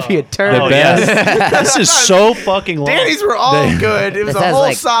didn't know there'd be a turn. the best. This is so fucking long. Danny's were all good. It was It a says, whole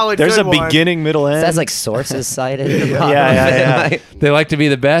like, solid. There's good a one. beginning, middle, end. That's like sources cited. yeah. They like to be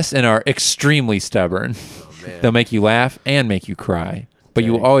the best and are extremely stubborn. They'll make you laugh and make you cry. But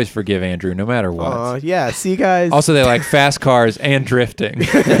you will always forgive Andrew no matter what. Yeah. See, guys. Also, they like fast cars and drifting.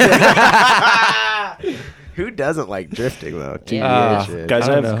 Who doesn't like drifting though? Yeah. TBH. Guys,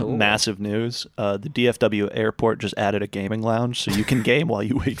 I I don't have know. massive news. The DFW airport just added a gaming lounge, so you can game while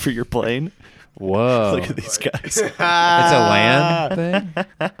you wait for your plane. Whoa. Look at these guys. It's a land thing?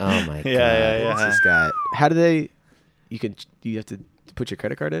 Oh my god. Yeah. What's this guy? How do they? You have to put your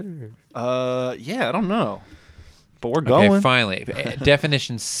credit card in? Yeah, I don't know, but we're Okay, going. finally.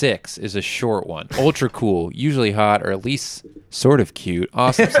 Definition 6 is a short one. Ultra cool, usually hot, or at least sort of cute.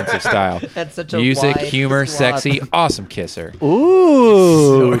 Awesome sense of style. That's such a Music, wide humor, swath. sexy, awesome kisser.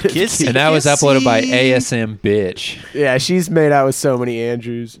 Ooh, Sort of kissy, And that was uploaded by kissy. ASM Bitch. Yeah, she's made out with so many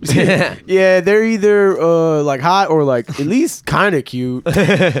Andrews. Yeah, they're either like hot or like at least kind of cute.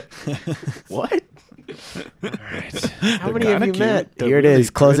 What? How many have kinda you cute. met? They're Here it really is.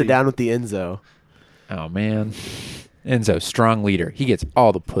 Close pretty. it down with the Enzo. Oh, man. Enzo, strong leader. He gets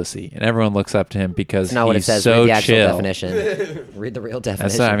all the pussy, and everyone looks up to him because That's not what it he's says. so Read the actual chill. definition. Read the real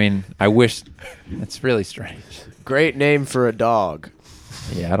definition. That's I mean, I wish. It's really strange. Great name for a dog.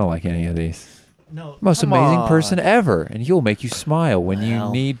 Yeah, I don't like any of these. No, Most come amazing on. person ever, and he'll make you smile when you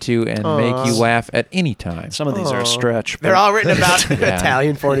Well. need to and make you laugh at any time. Some of these are a stretch. They're but- all written about Yeah.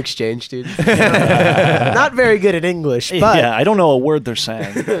 Italian foreign exchange students. Not very good at English, but yeah, I don't know a word they're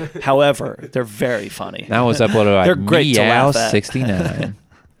saying. However, they're very funny. That was uploaded by They're great to laugh at. Meow69.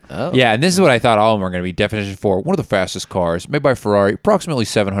 Oh. Yeah, and this is what I thought all of them were going to be. Definition 4, one of the fastest cars, made by Ferrari, approximately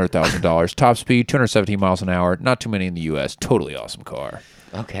 $700,000, top speed, 217 miles an hour, not too many in the U.S., totally awesome car.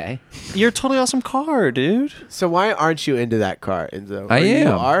 Okay. You're a totally awesome car, dude. so why aren't you into that car, Enzo? I Or am.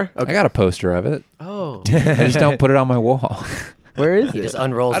 You are? I got a poster of it. Oh. I just don't put it on my wall. Where is He it? just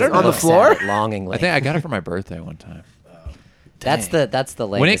unrolls I his don't know. On the book floor? set longingly. I think I got it for my birthday one time. that's the latest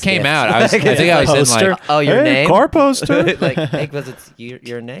When it came gift. out, I think I was in Poster. like Oh, your Hey, name? car poster. like because it's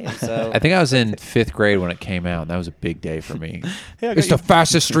your name. So I think I was in 5th grade when it came out, and that was a big day for me. Yeah, I It's got the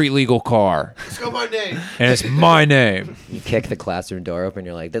fastest street legal car, Let's go my name. and it's my name. you kick the classroom door open.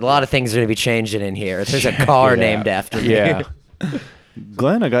 You're like, there's a lot of things are going to be changing in here. There's a car Yeah. named after me. Yeah.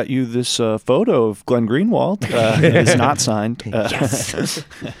 Glenn, I got you this photo of Glenn Greenwald. It is not signed. Yes.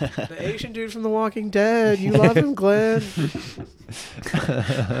 The Asian dude from The Walking Dead. You love him, Glenn.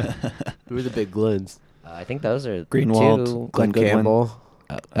 Who are the big Glens? I think those are Greenwald, two. Glenn Goodwin. Campbell.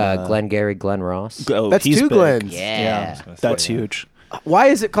 Glenn Gary, Glenn Ross. Oh, That's he's two big. Glens. Yeah. That's huge. Why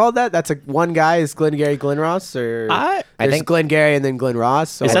is it called that? That's one guy is Glenn Gary, Glenn Ross, or I there's think- Glenn Gary and then Glenn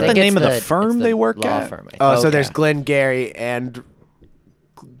Ross. Is or- that the think name it's of the firm it's they work law at? Firm, I Oh, think. so there's Glenn Gary and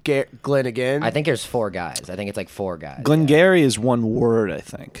Glenn again. I think there's 4 guys. I think it's like 4 guys. Glenn Gary is one word, I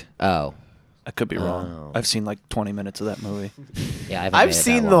think. Oh, I could be wrong. Oh. I've seen like 20 minutes of that movie. yeah. I haven't made I've it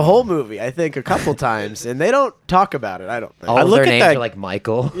seen that the long. whole movie. I think a couple times, and they don't talk about it. I don't think. All I of look their at names that- are like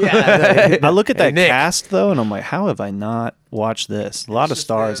Michael. Yeah, I look at that And Nick. cast though, and I'm like, how have I not watched this? A lot of just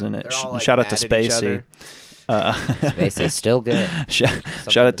stars them. in it. They're all, like, Shout out to mad at each Spacey. other. Basically, still good.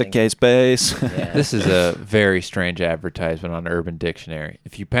 Shout out to K Space. Yeah. This is a very strange advertisement on Urban Dictionary.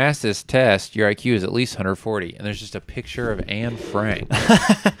 If you pass this test, your IQ is at least 140, and there's just a picture of Anne Frank.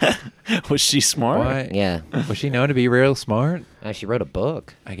 Was she smart? Why? Yeah. Was she known to be real smart? She wrote a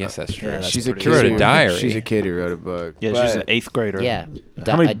book. I guess that's true. Yeah, that's She's a pretty kid. She wrote a who- diary. She's a kid who wrote a book. Yeah, she's an 8th grader. Yeah.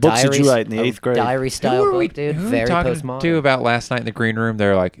 How many books did you write in the 8th grade? Diary style Who were we, book, dude. who were we Very talking postmodern. to about last night in the green room?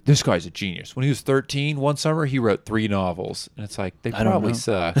 They're like, this guy's a genius. When he was 13, one summer, he wrote 3 novels. And it's like, they don't probably know.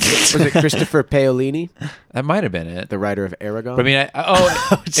 suck. Was it Christopher Paolini, That might have been it. the writer of Aragon? But I mean,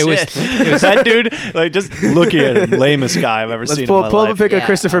 it was that dude. Like just looking at him, lamest guy I've ever Let's seen. pull in my up a life. pic of Yeah,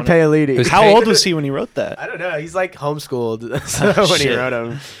 Christopher I don't know. Paolini. was- How old was he when he wrote that? I don't know. He's like homeschooled so when he shit. wrote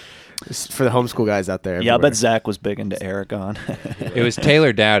them. Just for the homeschool guys out there. Yeah, I everywhere. bet Zach was big into Aragon. It was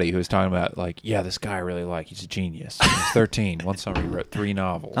Taylor Dowdy who was talking about, like, yeah, this guy I really like. He's a genius. When he was 13. One summer, he wrote 3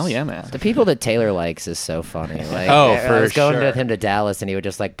 novels. Oh yeah, man. The people that Taylor likes is so funny. Like, Oh, I for was going sure. with him to Dallas, and he would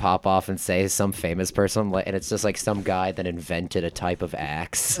just like pop off and say some famous person, like, and it's just like some guy that invented a type of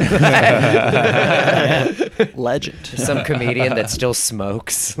axe, Legend. some comedian that still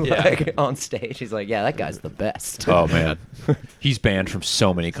smokes like on stage. He's like, yeah, that guy's the best. Oh, man. He's banned from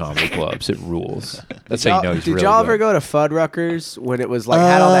so many comedy clubs. It rules. That's how you know he's Did really y'all good. ever go to Fuddruckers when it was like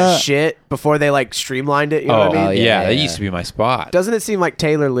had all that shit before they like streamlined it? You know Oh, what I mean? yeah, yeah, that yeah. used to be my spot. Doesn't it seem like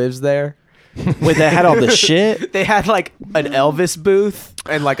Taylor lives there? Wait, they had all the shit. They had like an Elvis booth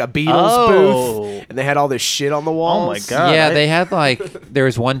and like a Beatles Oh. booth, and they had all this shit on the walls. Oh my God. Yeah, I- they had like there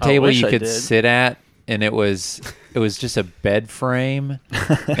was one table wish you I could did. sit at, and it was just a bed frame,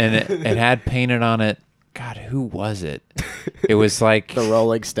 and it had painted on it. God, who was it? It was like, The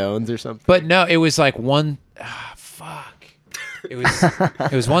Rolling Stones or something. but no, it was like one. Fuck. It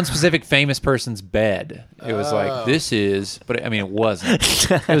was one specific famous person's bed. It was like this is, but I mean it wasn't.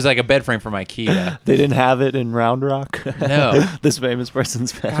 It was like a bed frame from IKEA. They didn't have it in Round Rock. No. This famous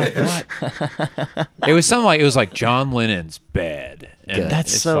person's bed. What? It was something like it was like John Lennon's bed. And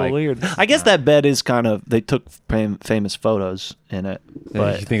That's it's so like, weird. I guess that bed is kind of. They took famous photos in it, You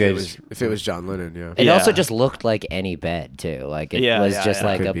but think they just If it was John Lennon, yeah. It Yeah. also just looked like any bed too. Like it Yeah, was yeah, just yeah.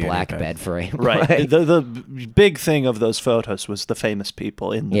 like Could a be any black bed. bed frame. right. Like, the big thing of those photos was the famous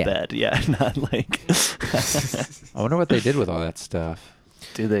people in the Yeah. bed. Yeah, not like. I wonder what they did with all that stuff.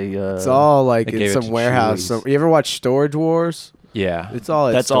 Do they? It's all like They in gave it some to warehouse. Chewy's. You ever watch Storage Wars? Yeah. It's all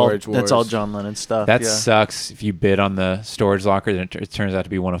at That's all. Storage Wars. That's all John Lennon stuff. That yeah. sucks if you bid on the storage locker, then it turns out to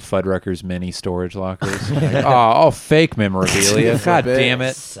be one of Fuddruckers' many storage lockers. Like, oh, all fake memorabilia. God bit. damn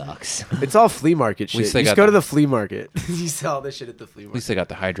it. sucks. It's all flea market At least shit. they You just got go to the- the flea market. You sell this shit at the flea At market. least they got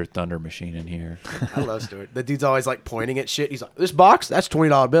the Hydra Thunder machine in here. I love Storage. The dude's always like pointing at shit. He's like, "This box, that's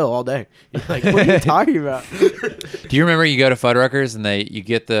 $20 bill all day." You're like, what are you talking about? Do you remember you go to Fuddruckers and you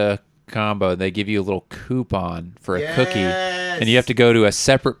get the combo, they give you a little coupon for a cookie, and you have to go to a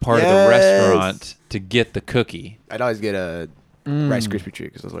separate part of the Yes. restaurant to get the cookie. I'd always get a Rice Krispie treat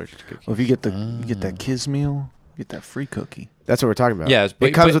because I was allergic to cookies. Well, if you get that kids meal, you get that free cookie. That's what we're talking about. Yeah,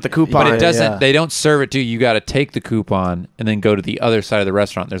 it comes with the coupon. but it doesn't. Yeah. They don't serve it to you. You got to take the coupon and then go to the other side of the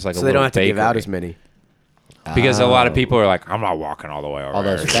restaurant. There's like so a they little don't have to give out bakery. as many. Because a lot of people are like, I'm not walking all the way over. All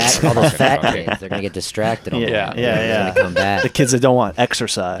those there." fat kids, they're gonna get distracted. On the Yeah, way. yeah, They're yeah. gonna come back. The kids that don't want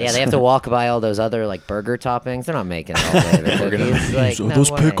exercise. Yeah, they have to walk by all those other like burger toppings. They're not making it all day. The cookies. Like, So no those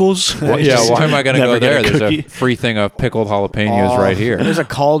way. pickles. Well, yeah, why am I going to Never go get there? There's cookie. a free thing of pickled jalapenos right here. There's a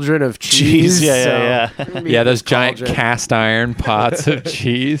cauldron of Cheese, cheese. yeah, so- Yeah, those giant Cauldron. cast iron pots of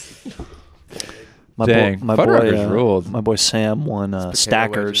cheese. My Dang, boy, Fuddruckers ruled. My boy Sam won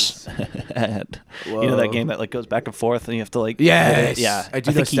Stackers at you know Whoa. that game that like goes back and forth and you have to like Yes. hit it? Yeah, I do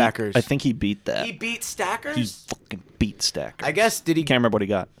know think Stackers. I think he beat that. He beat He Stackers. fucking beat Stackers. I guess did he? Can't remember what he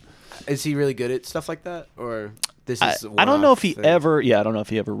got. Is he really good at stuff like that, or this I is? don't know if he thing? ever. Yeah, I don't know if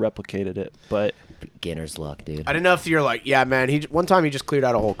he ever replicated it, but beginner's luck, dude. I didn't know if you're like, yeah, man. One time he just cleared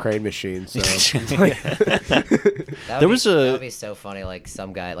out a whole crane machine. So That There would was be, a- that would be so funny. Like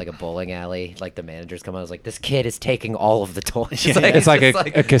some guy at like a bowling alley, like the managers come out, was like, "This kid is taking all of the toys." It's like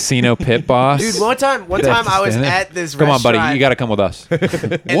a casino pit boss. dude, one time I was at this Come on, buddy, restaurant, you got to come with us.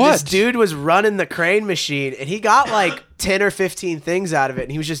 and What? this dude was running the crane machine, and he got like 10 or 15 things out of it,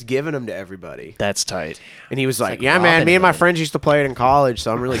 and he was just giving them to everybody. That's tight. And he was like, like "Yeah, man, Robin me and my Hood. friends used to play it in college,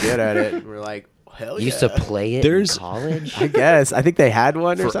 so I'm really good at it." And we're like, "Hell yeah!" Used to play it There's- in college. I guess. I think they had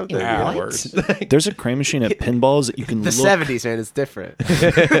one or something. hours. There's a crane machine at pinballs that you can The look. 70s, man, it's different.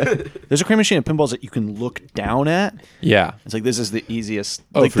 There's a crane machine at pinballs that you can look down at. Yeah. It's like this is the easiest.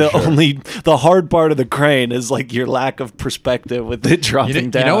 Oh, like for the sure. the hard part of the crane is like your lack of perspective with it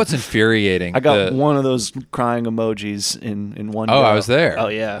dropping down. You know what's infuriating? I got The- one of those crying emojis in one. Oh, go. I was there. Oh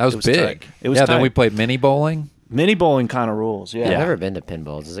yeah, that was, it big. tight. It was yeah. tight. Then we played mini bowling. Mini bowling kind of rules. Yeah. I've never been to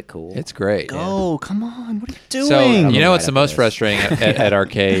pinballs. Is it cool? It's great. Go, come on! What are you doing? So I'm you know right what's the up most this. frustrating at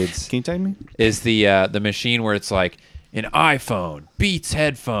arcades Can you tell me? is the machine where it's like an iPhone beats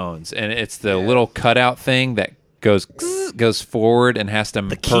headphones, and it's the little cutout thing that goes forward and has to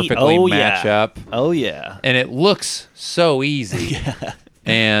perfectly match up, Oh yeah. and it looks so easy.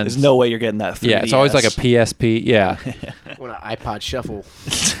 And There's no way you're getting that. 3DS. Yeah, it's always like a PSP. Yeah, When an iPod Shuffle.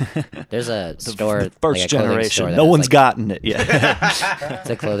 There's a store, first like a clothing store generation. that No has, one's like, gotten it yet. It's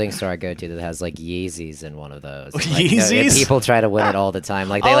a clothing store I go to that has like Yeezys in one of those. And, like, Yeezys? people try to win it all the time.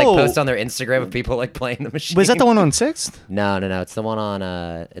 Like they Oh. like post on their Instagram of people like playing the machine. Was that the one on 6th? No. It's the one on.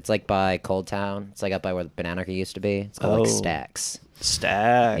 It's like by Cold Town. It's like up by where the Bananarchy used to be. It's called like Oh. Stacks.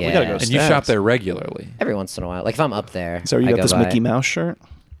 Stack. We Yeah. gotta go. and you shop Stacks. there regularly. Every once in a while, like if I'm up there. So you I got go this by. Mickey Mouse shirt?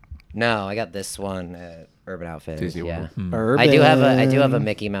 No, I got this one at Urban Outfitters. Disney Yeah. World. I do have a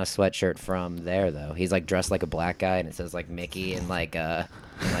Mickey Mouse sweatshirt from there though. He's like dressed like a black guy and it says like Mickey and like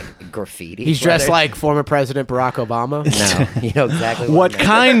graffiti. He's dressed letters. like former President Barack Obama. No, you know exactly What I meant.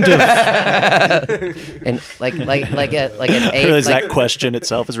 kind of? And like an eight. Is like, that question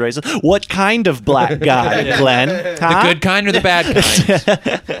itself is racist? What kind of black guy, Glenn? The Huh? good kind or the bad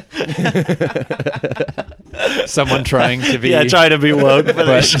kind? Someone trying to be, Yeah, try to be woke, but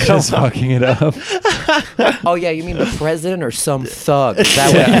but just fucking it up. Oh yeah, you mean the president or some thug? Is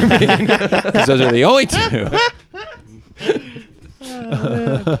that what you mean? 'Cause those are the only two.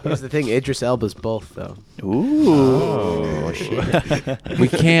 Here's the thing, Idris Elba's both, though. Ooh. We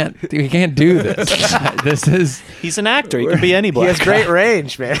can't do this. This is He's an actor. He could be any He black has guy. great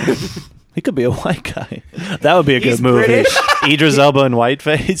range, man. He could be a white guy. That would be a good He's movie. British. Idris Elba in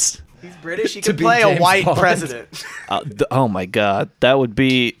whiteface. He's British. He To could be play a James white Bond. president. Oh my god, that would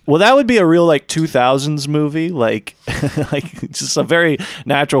be a real like 2000s movie, like like just a very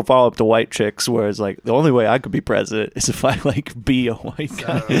natural follow up to White Chicks, where it's like the only way I could be president is if I like be a white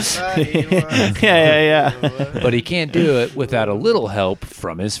guy. yeah. but he can't do it without a little help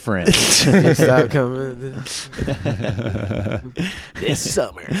from his friends. Stop coming this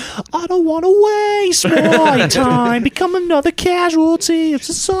summer. I don't want to waste my time, become another casualty of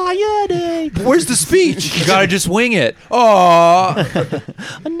society. Where's the speech? You gotta just wing it. Oh,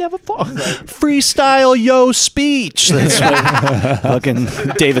 I never thought freestyle yo speech. That's what fucking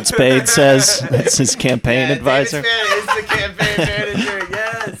David Spade says. That's his campaign advisor. David Spade is the campaign manager,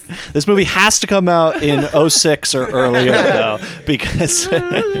 yes. This movie has to come out in 06 or earlier, though, because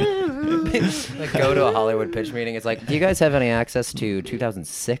Like go to a Hollywood pitch meeting. It's like, do you guys have any access to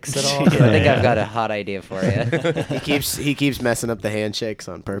 2006 at all? 'Cause I think I've got a hot idea for you. He keeps messing up the handshakes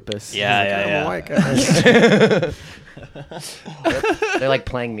on purpose. Yeah, He's like, "I'm a white guy." They're like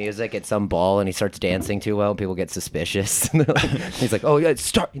playing music at some ball, and he starts dancing too well. And people get suspicious. And they're like, he's like, "Oh yeah,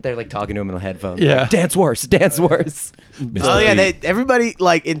 start." They're like talking to him in the headphones. Yeah. Like, dance worse, dance worse. Oh yeah, everybody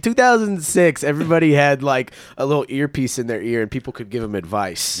like in 2006, everybody had like a little earpiece in their ear, and people could give them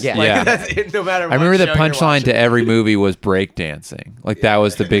advice. Yeah. Like, Yeah. that's it, no matter. I remember the what show you're punchline to watching. every movie was breakdancing. Like that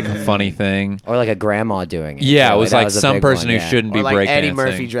was the big funny thing. Or like a grandma doing it. Yeah, So it was that like a some big person one, who yeah. shouldn't be Or like breakdancing. Eddie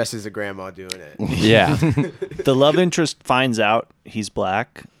Murphy dressed as a grandma doing it. Yeah. the love interest finds out he's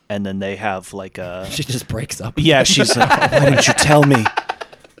black, and then they have like a She just breaks up. yeah. She's like, "Why didn't you tell me?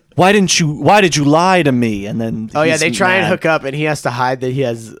 Why did you lie to me?" And then Oh yeah, he's they try and mad. hook up, and he has to hide that he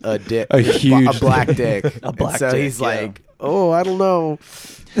has a dick, A huge a black dick. A black And so dick, he's yeah. like, "Oh, I don't know."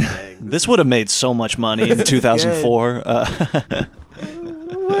 This would have made so much money in 2004.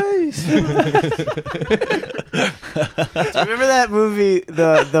 Remember that movie,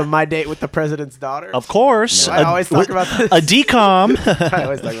 the My Date with the President's Daughter? Of course, I always talk about this. a decom. I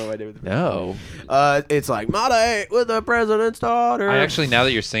always talk about My Date with the No. It's like My Date with the President's Daughter. I actually, now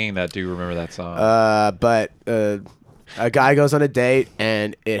that you're singing that, do remember that song. but A guy goes on a date,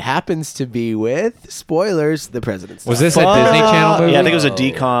 and it happens to be with spoilers. The president's Was daughter. this a Disney Channel movie? Yeah, I think it was a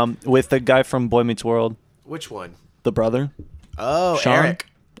DCOM with the guy from Boy Meets World, Which one? the brother. Oh, Sean? Eric.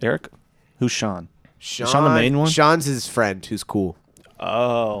 Eric? Who's Sean? Sean, Sean the main one? Sean's his friend who's cool,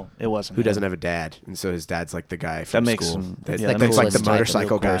 Oh, it wasn't. who him. doesn't have a dad, and so his dad's like the guy from makes school. him- That's, yeah, like, that that's like the Coolest type of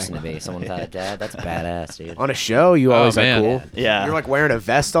motorcycle guy. person to be. Someone without a dad. That's badass, dude. On a show, you always look man. cool. Yeah. You're like wearing a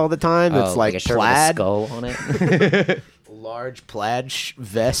vest all the time. That's Oh, like a shirt plaid, with a skull on it. large plaid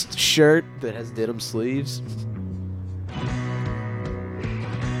vest shirt that has denim sleeves.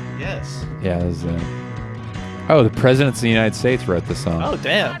 Yes. Yeah. It was, oh, the presidents of the United States wrote the song. Oh,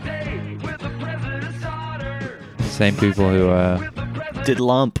 damn. Same people who. Did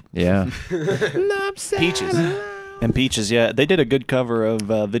Lump. Yeah. Peaches. And Peaches, yeah. They did a good cover of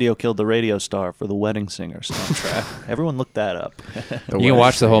Video Killed the Radio Star for the Wedding Singer soundtrack. Everyone look that up. The You can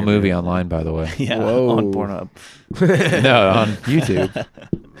watch the whole Wedding movie Singer. online, by the way. Yeah, Whoa. on Pornhub. No, on YouTube.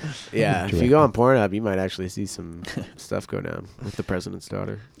 Yeah, if you go on Pornhub, you might actually see some stuff go down with the president's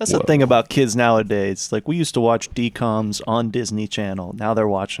daughter. That's the thing about kids nowadays. Like, we used to watch DCOMs on Disney Channel. Now they're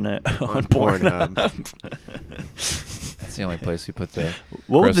watching it on Pornhub. That's the only place we put the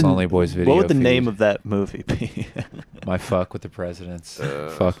What would Gross Lonely Boys video. What would the feed. name of that movie be? My fuck with the president's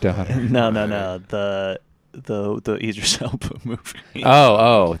fuck daughter? no. The Idris Elba movie.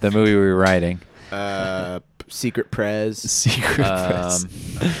 Oh, the movie we were writing. Secret Prez. Secret Press.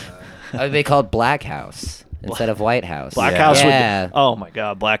 That would be called Black House instead of White House. Black Yeah. House Yeah. would. Oh my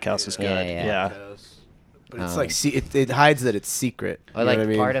God, Black House is good. Yeah, Yeah. But it's like it hides that it's secret. Or You know like what I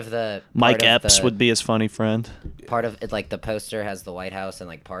mean? part of the Mike part of Epps the- would be his funny friend. part of it, like the poster has the White House and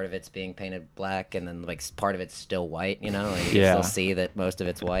like part of it's being painted black and then like part of it's still white, you know, like you Yeah. can still see that most of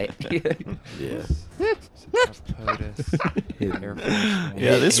it's white. Yeah.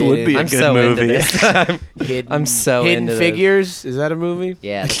 Yeah, this would be a I'm good so movie. into this. Hidden, I'm so Hidden into this. Figures. Is that a movie?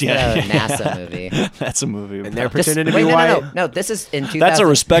 Yeah, this Yeah. is a NASA movie. That's a movie. And they're about- pretending to wait, be no, white. no, this is in 2000. That's a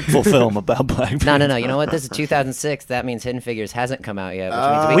respectful film about black people. No. You know what? This is 2006. That means Hidden Figures hasn't come out yet,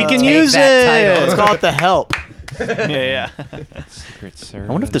 which means We can take use that it. title. Let's call it The Help. Yeah. Secret Service.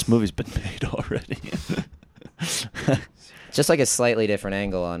 I wonder if this movie's been made already. Just like a slightly different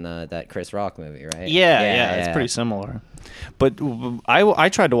angle on that Chris Rock movie, right? Yeah, it's pretty similar. But I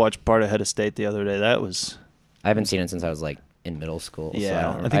tried to watch part of Head of State the other day. That was I haven't seen it since I was like in middle school. so yeah.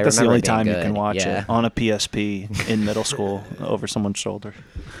 don't- I think that's the remember only it being time you good. can watch Yeah. it on a PSP in middle school over someone's shoulder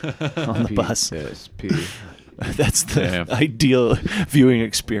on the bus. PSP. That's the Damn. ideal viewing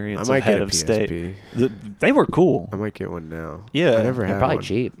experience I might of Head get a of State. PSP. They were cool. I might get one now. Yeah. I never They're had probably one.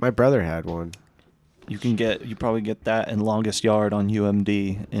 cheap. My brother had one. You probably get that in Longest Yard on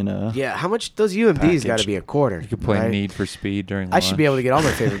UMD in a Yeah, how much? Those UMDs got to Package. be a quarter. You could play right? Need for Speed during I should be lunch. able to get all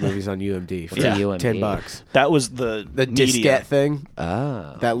my favorite movies on UMD for What's a Yeah. UMD? $10. That was the The media, diskette thing.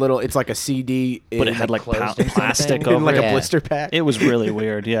 Oh. That little, it's like a CD. but it in had like closed or plastic something? over in like it. a Yeah. blister pack. It was really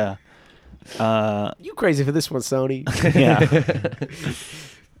weird. Yeah. You crazy for this one, Sony? Yeah.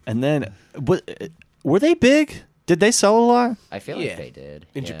 And then, were they big? Did they sell a lot? I feel Yeah. like they did.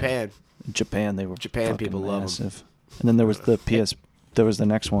 In Yeah. Japan. In Japan, they were. Japan fucking people love 'em. massive. And then there was the PS. There was the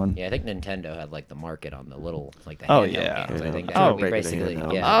next one. Yeah, I think Nintendo had like the market on the little, like the Oh, handheld yeah. games. I think Yeah. that Oh, would be breaking the basically,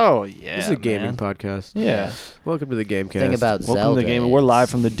 handheld. yeah. Oh yeah. This is a gaming man. podcast. Yeah. Welcome to the Gamecast. Thing about Welcome Zelda. to the game. We're live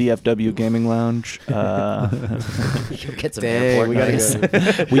from the DFW Gaming Lounge. You get some Dang, airport we gotta noise.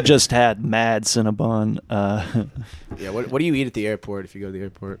 go. We just had Mad Cinnabon. Yeah, what do you eat at the airport if you go to the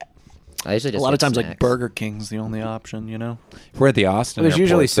airport? I usually A just lot of get times, like snacks. Burger King's the only option. You know. We're at the Austin. There's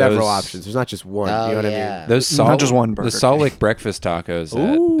usually airport. several Those- options. There's not just one. Oh, you know what I yeah. mean? Those Not Salt, just one Burger the Salt King. Lake breakfast tacos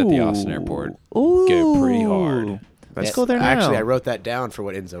at the Austin airport get pretty hard. Let's go there now. Actually, I wrote that down for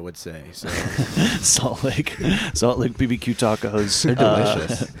what Enzo would say. So Salt Lake BBQ tacos. They're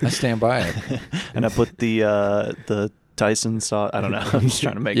delicious. I stand by it. And I put the Tyson sauce. I don't know. I'm just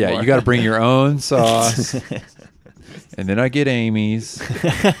trying to make. Yeah, more. you got to bring your own sauce. And then I get Amy's.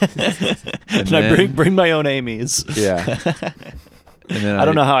 And I bring my own Amy's. Yeah. And then I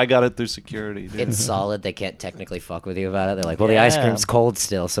don't know how I got it through security. Dude. It's solid. They can't technically fuck with you about it. They're like, well, the ice Yeah. cream's cold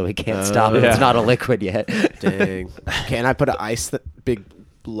still, so we can't stop it. yeah. It's not a liquid yet. dang. Can I put a big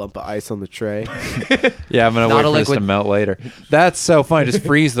lump of ice on the tray? Yeah, I'm gonna Not wait a for this to liquid. melt later. That's so funny. Just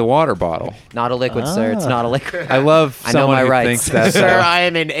freeze the water bottle. Not a liquid, sir. It's not a liquid. I love I know someone my who rights. thinks that's Sir, I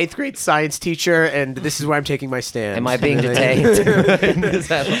am an 8th grade science teacher, and this is where I'm taking my stand. Am I being detained? Is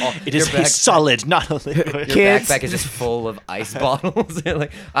that all? It is Your a solid, not a liquid. Your Kids. backpack is just full of ice bottles.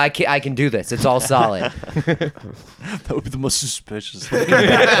 Like, I can do this. It's all solid. That would be the most suspicious looking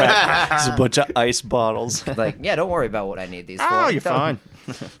backpack. Just a bunch of ice bottles. Like, yeah, don't worry about what I need these for. Oh, you're Don't- fine.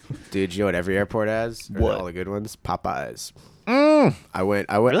 Dude, you know what every airport has? Or What? all the good ones? Popeyes. Mm. I went.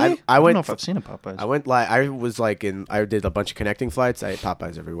 Really? I don't went. know if I've seen a Popeyes. I went like I was like in. I did a bunch of connecting flights. I ate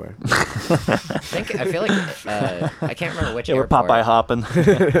Popeyes everywhere. I feel like I can't remember which yeah, we're airport. Popeye hopping.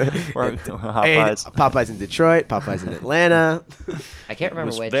 We're I ate Popeyes. Popeyes in Detroit. Popeyes in Atlanta. I can't remember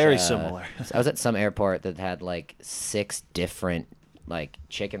was which. very similar. I was at some airport that had like 6 different like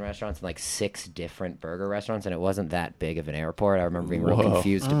chicken restaurants and like 6 different burger restaurants, and it wasn't that big of an airport. I remember being real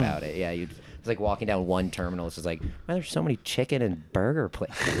confused about it. Yeah, it's like walking down one terminal. It's just like, why there's so many chicken and burger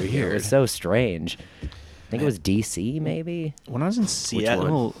places here? It's so strange. I think it was DC, maybe. When I was in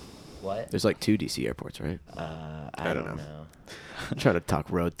Seattle, What? There's like 2 DC airports, right? I don't know. I'm trying to talk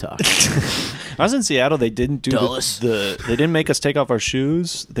road talk. I was in Seattle. They didn't do Dulles. they didn't make us take off our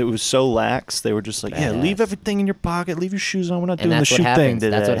shoes. It was so lax. They were just like, yeah, Badass. leave everything in your pocket. Leave your shoes on. We're not And doing the that's what shoe thing happens.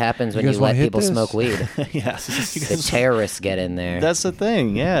 today. That's what happens when You you, guys wanna let hit people this? smoke weed. yeah, The terrorists get in there. that's the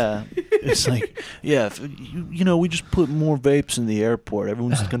thing. Yeah, it's like, yeah, if you know, we just put more vapes in the airport.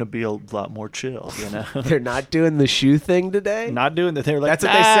 Everyone's gonna be a lot more chill. You know. They're not doing the shoe thing today. Not doing that. They're like, That's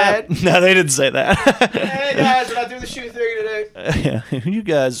what they "Nah." said? No, they didn't say that. Hey guys, we're not doing the shoe thing today. Yeah, you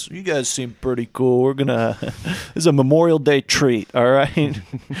guys seem pretty cool. We're gonna this is a Memorial Day treat, all right?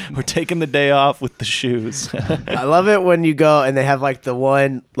 We're taking the day off with the shoes. I love it when you go and they have like the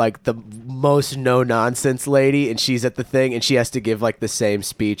one, like the most no nonsense lady, and she's at the thing and she has to give like the same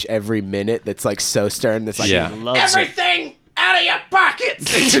speech every minute. That's like so stern. That's like, Yeah. Loves it. Everything out of your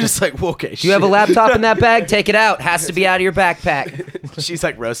pockets. And you're just like, well, okay. Do you have a laptop in that bag? Take it out. Has to be out of your backpack. She's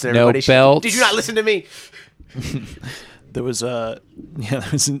like roasting No everybody. She's like, belts. did you not listen to me? There was there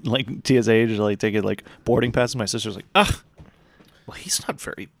was like TSA just like taking like boarding passes. My sister's like, well, he's not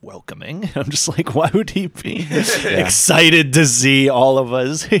very welcoming. I'm just like, why would he be excited to see all of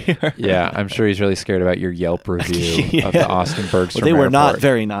us here? Yeah, I'm sure he's really scared about your Yelp review of the Austin Bergstrom Well, they were not Airport.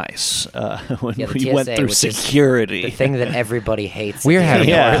 very nice when Yeah, the we went TSA, through which is security. The thing that everybody hates. We're at the having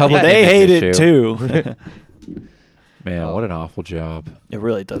a airport. yeah, public they hate image it issue. too. Man, what an awful job. It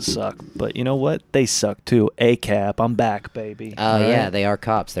really does suck. But you know what? They suck too. ACAP, I'm back, baby. Oh All yeah, right? they are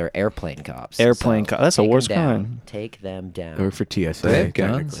cops. They're airplane cops. Airplane cop- that's the take 'em worst down. kind. Take them down. They work for TSA. They have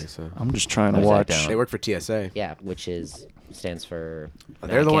technically, guns? so. I'm just trying to Where's that watch. down? They work for TSA. Yeah, which stands for.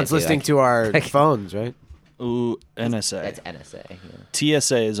 They're the ones listening to our I- phones, right? Ooh, NSA. That's NSA. Yeah.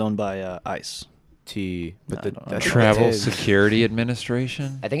 TSA is owned by ICE. But No, no, that's Travel what it is. Security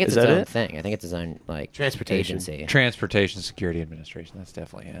Administration? I think it's Is its that own it? thing. I think it's its own like Transportation. agency. Transportation Security Administration. That's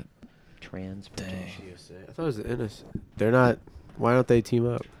definitely it. Transportation. TSA. I thought it was the NSA. They're not. Why don't they team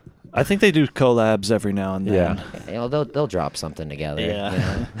up? I think they do collabs every now and then. Yeah. You know, they'll drop something together. Yeah.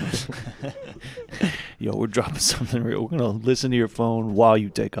 You know? Yo, we're dropping something real. We're going to listen to your phone while you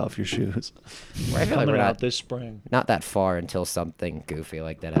take off your shoes. I feel like Coming we're out not this spring. not that far until something goofy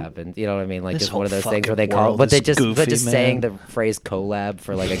like that happens. You know what I mean? Like This just one of whole those things where fucking they call, world but they is just goofy, saying man. the phrase collab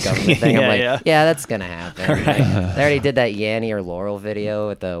for like a government thing. I'm Yeah, like, yeah. that's gonna happen. Like, they already did that Yanny or Laurel video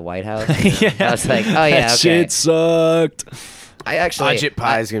at the White House. Yeah. I was like, oh yeah, That okay. shit sucked. I actually, Ajit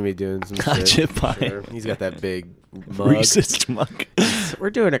Pai's gonna be doing some shit. Ajit Pai. Sure. He's got that big mug. Racist mug.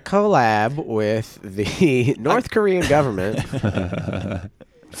 We're doing a collab with the North Korean government.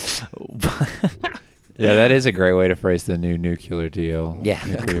 Yeah, that is a great way to phrase the new nuclear deal. Yeah.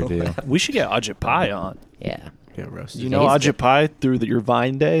 Nuclear deal. We should get Ajit Pai on. yeah. Yeah, roasted. You know he's Ajit Pai through your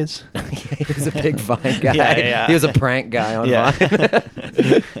Vine days? he was a big Vine guy. Yeah, yeah. He was a prank guy on Yeah. Vine.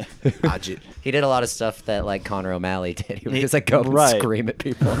 Ajit. He did a lot of stuff that like Connor O'Malley did. He would just like go Right. and scream at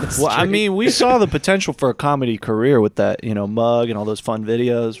people on the street. Well, I mean, we saw the potential for a comedy career with that, mug and all those fun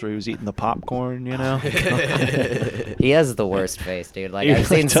videos where he was eating the popcorn, he has the worst face, dude. Like He I've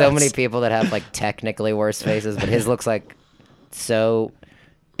really seen so many does. people that have like technically worse faces, but his looks like so.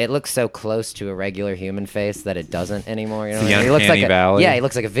 It looks so close to a regular human face that it doesn't anymore. You know, The what I mean? He looks like uncanny valley. yeah, he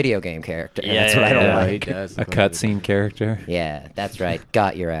looks like a video game character. and Yeah, that's what I don't yeah, he like. does. A cutscene character. Yeah, that's right.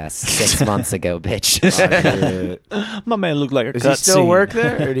 Got your ass 6 months ago, bitch. My man looked like a Does he cutscene. still work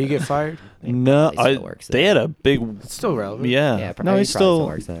there, or did he get fired? No, He still works they there. had a big. It's still relevant. Yeah, Yeah, no, probably- he's he probably still still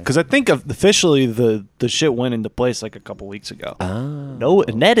works there. because I think officially the shit went into place like a couple weeks ago. Oh. No,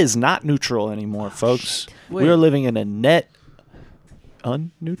 net is not neutral anymore, folks. We are Wait. living in a net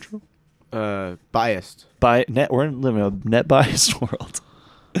unneutral Biased. we're living in a net biased world.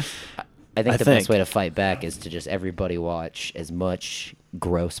 I think I the think. best way to fight back is to just everybody watch as much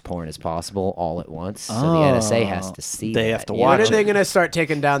gross porn as possible all at once. So the NSA has to see They that, have to you know? watch When are it. they gonna start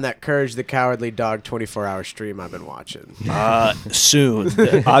taking down that Courage the Cowardly Dog 24-hour stream I've been watching? Soon.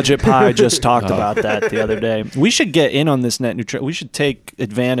 Ajit Pai just talked about that the other day. We should get in on this net neutrality. We should take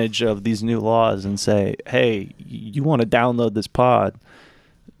advantage of these new laws and say, hey, you want to download this pod?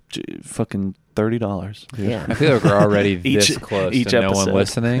 fucking $30. Yeah. I feel like we're already this Each- close each to no one episode.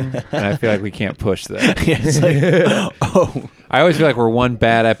 listening, and I feel like we can't push that. Yeah, it's like, oh. I always feel like we're one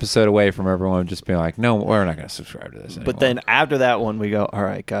bad episode away from everyone just being like, no, we're not going to subscribe to this anymore. But then after that one, we go, all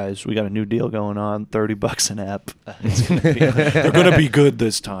right, guys, we got a new deal going on, $30 an app. It's gonna be, they're gonna be good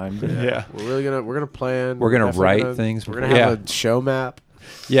this time. Yeah. We're gonna plan. We're gonna definitely write things We're gonna before- have a show map.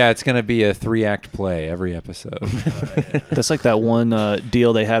 Yeah, it's going to be a 3-act play every episode. That's like that one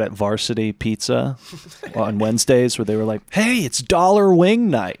deal they had at Varsity Pizza on Wednesdays where they were like, hey, it's dollar wing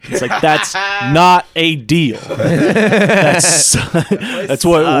night. It's like, that's not a deal. That's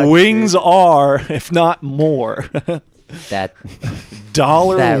what sucks, wings are, if not more. That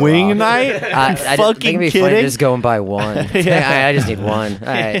Dollar That wing rocks. night? I just think Fucking it'd be funny kidding? just going by one. Yeah. I just need one. All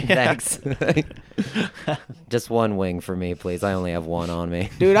right, thanks. Just one wing for me, please. I only have one on me.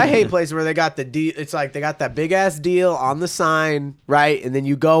 Dude, I hate places where they got the deal. It's like they got that big ass deal on the sign, right? And then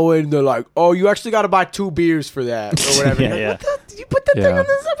you go in, they're like, "Oh, you actually got to buy 2 beers for that, or whatever." Yeah, You're yeah. like, what the? Did you put that thing Yeah. on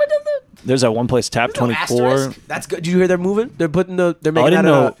this? There's that one place, Tap 24. That's good. Did you hear they're moving? They're putting the. They're I making didn't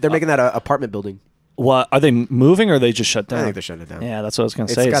that. know. They're making that a apartment building. What are they moving or are they just shut down? I think they're shutting it down. Yeah, that's what I was gonna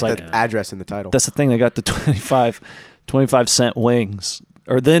It's say. got It's like the address in the title. that's the thing. They got the 25 cent wings,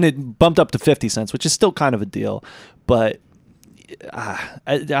 or then it bumped up to 50 cents, which is still kind of a deal. But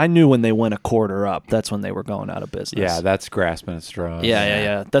I knew when they went a quarter up, that's when they were going out of business. Yeah, that's grasping at straws.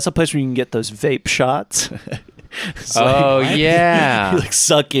 yeah. That's a place where you can get those vape shots. It's Oh, like, yeah. you like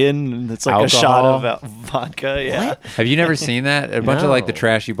suck in, and it's like a shot of vodka. Yeah. Have you never seen that? A bunch of like the No.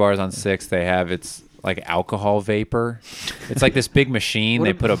 trashy bars on 6th, they have it's like alcohol vapor. It's like this big machine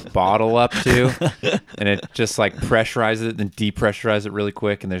they put a bottle up to, and it just like pressurizes it and depressurizes it really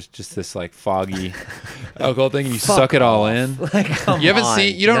quick, and there's just this like foggy alcohol thing. And you suck it all in. Come You haven't on,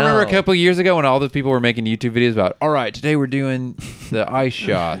 seen? You don't remember a no. couple of years ago when all the people were making YouTube videos about? All right, today we're doing the ice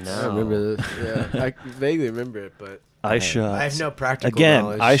shots. I remember this. Yeah, I vaguely remember it, but Ice shots. I have no practical Again,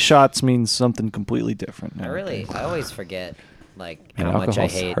 knowledge. ice shots means something completely different. I always forget like And how much I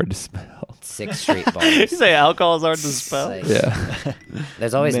alcohol's hate hard to smell. 6th Street You bars. say alcohol is hard to spell? Like, Yeah.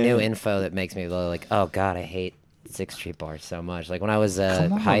 There's always Man. new info that makes me go like, oh god, I hate 6th Street bars so much. Like when I was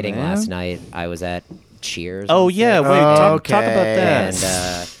Come on, hiding man. last night, I was at Cheers. Oh on yeah, 6th. wait, talk about Okay.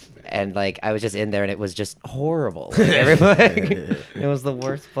 that. and like I was just in there and it was just horrible. Like, everybody, it was the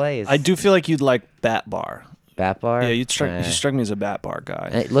worst place. I do feel like you'd like Bat Bar. Bat bar. Yeah, you struck me as a Bat Bar guy.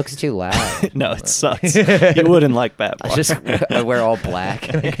 It looks too loud. No, it sucks. You wouldn't like Bat Bar. I just I wear all black.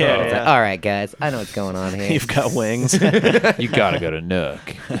 It's yeah. like, all right, guys, I know what's going on here. You've got wings. You gotta go to Nook.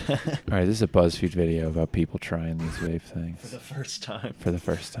 All right, this is a BuzzFeed video about people trying these vape things the first time. for the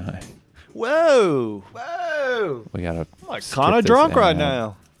first time. Whoa! Whoa! We gotta. I'm skip kind of this drunk right ad.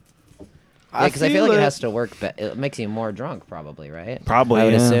 now. Yeah, because I feel like it it has to work. It makes you more drunk, probably, right? Probably, I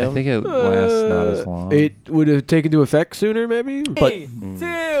would yeah. I assume. think it lasts not as long. It would have taken into effect sooner, maybe. But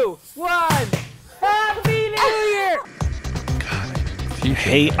 2, 1. Happy New Year!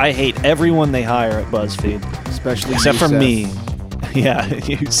 Future. I hate everyone they hire at BuzzFeed, Especially except for Yusef. me. Yeah,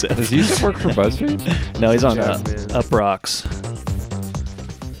 Yusef. Does Yusuf work for BuzzFeed? No, he's on Job, man. Up Rocks.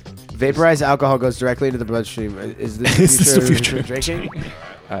 Vaporized alcohol goes directly into the bloodstream. Is this Is this the future future? of drinking?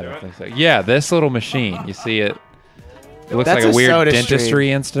 I don't think so. Yeah, this little machine. You see it. It looks That's like a a weird soda dentistry stream.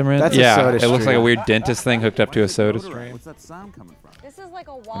 instrument. That's a yeah, soda it looks like a stream. weird dentist thing hooked up to a soda stream. What's that sound coming from? This is like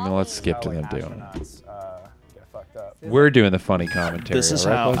a wall. I mean, let's skip to them doing it. Get fucked up. We're doing the funny commentary. This is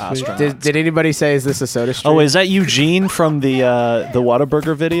all right, how BuzzFeed? astronauts. Did anybody say, is this a soda stream? Oh, is that Eugene from the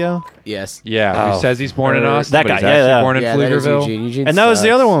Whataburger video? Yes. Yeah, Oh. who says he's born in Austin, That but guy, he's yeah, actually yeah. born in Yeah, that is Pflugerville. Eugene. Eugene And that was the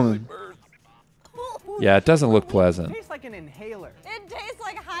sucks. other woman. Yeah, it doesn't look pleasant. Tastes like an inhaler. It tastes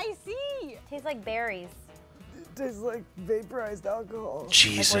like high C. Tastes like berries. It tastes like vaporized alcohol.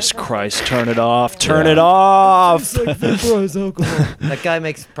 Jesus Christ, turn it off. Turn it off. That guy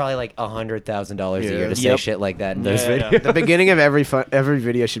makes probably like $100,000 a year to say Yep. shit like that in those Yeah, videos. yeah. The beginning of every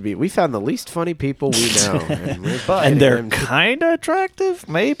video should be, we found the least funny people we know. And, we're finding And they're them. kind of attractive,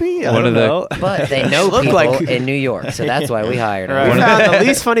 maybe? I One don't of the- know. But they know Look people like- in New York, so that's why we hired them. Right. We found the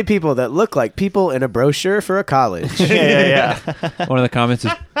least funny people that look like people in a brochure for a college. yeah. One of the comments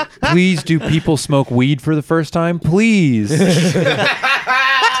is, "Please, do people smoke weed for the first time? Please."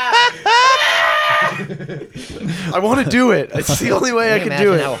 I want to do it. It's the only way I Can you can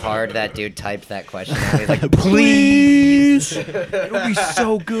do imagine it. how hard that dude typed that question out? He's like, Please. It'll be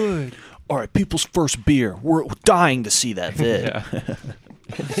so good. All right, people's first beer. We're dying to see that vid. Yeah.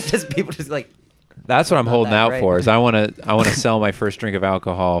 just people just like, That's what I'm Not holding that out great. for. Is I want to sell my first drink of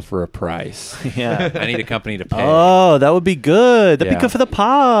alcohol for a price. Yeah. I need a company to pay. Oh, that would be good. That'd Yeah. be good for the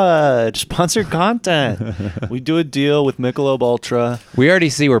pod. Sponsored content. We do a deal with Michelob Ultra. We already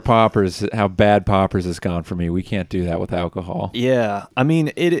see how bad Poppers has gone for me. We can't do that with alcohol. Yeah, I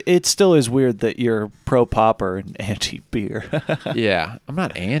mean, it still is weird that you're pro popper and anti beer. Yeah, I'm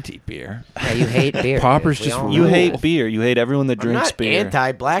not anti-beer. Yeah, you hate beer. Poppers dude. We just all You know. hate beer. You hate everyone that I'm drinks not beer.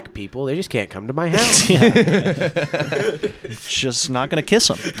 anti-black people. They just can't come to my house. Just not gonna kiss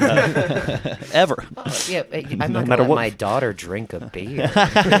them ever. Yeah, I'm not matter gonna let what- my daughter drink a beer.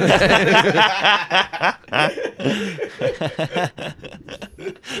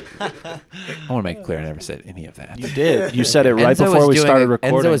 I want to make it clear I never said any of that. You did. You said it right Enzo before was we doing started Enzo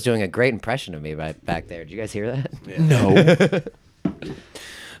recording. was doing a great impression of me right back there. Did you guys hear that? No.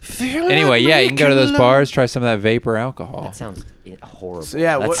 Anyway, yeah, you can go to those bars, try some of that vapor alcohol. That sounds horrible. So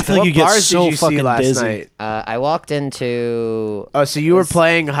yeah, what, I feel like what you get bars so did you see fucking last dizzy. night? I walked into. Oh, so you were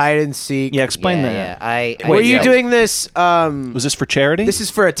playing hide and seek. Yeah, explain yeah, that. yeah. Were Wait, you yeah. doing this? Was this for charity? This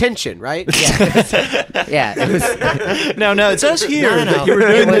is for attention, right? Yeah, it was. no. It says here No, no, that you were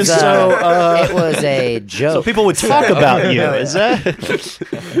it doing was, this it was a joke. so people would talk about you. Is that?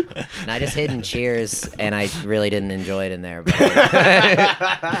 And I just hid in Cheers, and I really didn't enjoy it in there.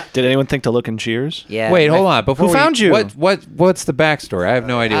 But Did anyone think to look in Cheers? yeah. Wait, hold on. Before Who we- found you? What's the backstory? I have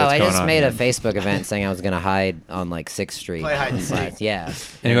no idea Oh, what's I going just on. made here. a Facebook event saying I was gonna hide on like 6th Street. Play hide and seek. Yeah.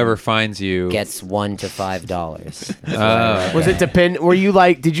 And whoever finds you Gets $1 to $5. Oh. Was it depend? Were you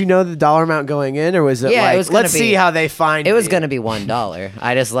like? Did you know the dollar amount going in, or was it Yeah, it like? was gonna Let's be- see how they find. It was me? gonna be $1.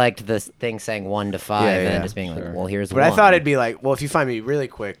 I just liked the thing saying 1 to 5, Yeah, and yeah, then just being like, well, here's But 1. I thought it'd be like, well, if you find me really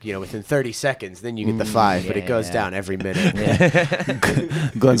quick, within 30 seconds, then you get the 5. But yeah, it goes yeah. down every minute.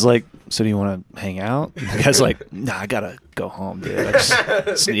 Glenn's like, so do you want to hang out? The guy's like, nah, I gotta go home, dude. I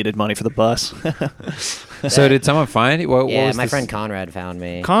just needed money for the bus. So did someone find it? What Yeah, was my this? friend Conrad found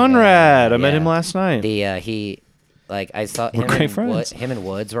me. Conrad, I met Yeah. him last night. He, like, I saw We're him great and, friends. him and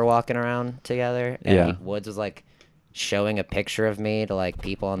Woods were walking around together. And Yeah. Woods was like showing a picture of me to like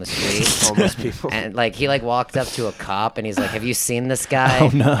people on the street. Homeless people. And like he like walked up to a cop and he's like, "Have you seen this guy?" Oh,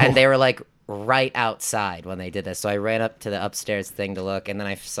 no. And they were like right outside when they did this. So I ran up to the upstairs thing to look, and then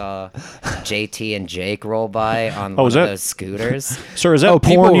I saw JT and Jake roll by on one was of that- those scooters. Sir, is that Oh,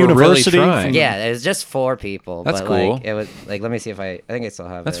 people Porn were really University? trying. Yeah, it was just 4 people. That's but cool. Like, it was like, let me see if I think I still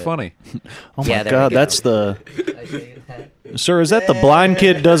have That's it. funny. Oh my Yeah, there we god, go. that's the. Sir, is that the blind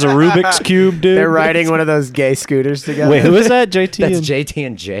kid does a Rubik's cube, dude? They're riding one of those gay scooters together. Wait, who is that? JT That's and JT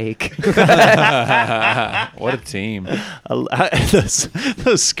and Jake. What a team.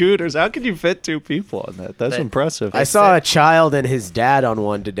 those scooters. How could you fit 2 people on that? That's But- impressive. I saw a child and his dad on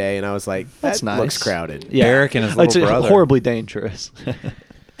one today, and I was like, that That's nice. looks crowded. Yeah. Eric and his It's little brother. horribly dangerous.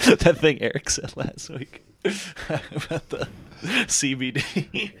 That thing Eric said last week about the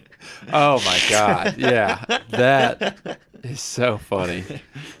CBD. Oh my god. Yeah. That is so funny.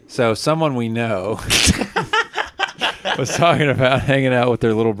 So someone we know was talking about hanging out with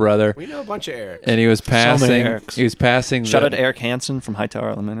their little brother, We know a bunch of Erics. and he was many passing. Erics. He was passing. Shout the- out to Eric Hansen from Hightower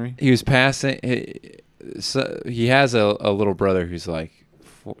Elementary. He was passing. He has a little brother who's like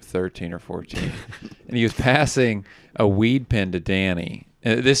 13 or 14, and he was passing a weed pen to Danny.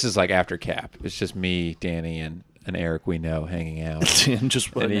 And this is like after Cap. It's just me, Danny, and Eric we know hanging out. And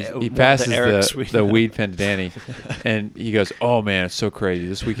just And he one of passes Erics we the know. weed pen to Danny, and he goes, "Oh man, it's so crazy.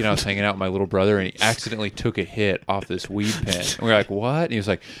 This weekend I was hanging out with my little brother, and he accidentally took a hit off this weed pen." And we're like, "What?" And he was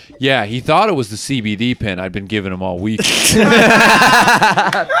like, "Yeah, he thought it was the CBD pen I'd been giving him all week."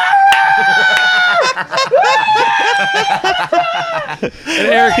 And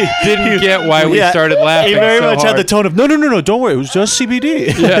Eric didn't get why we Yeah, started laughing. He very so much had hard. the tone of no, don't worry, it was just CBD.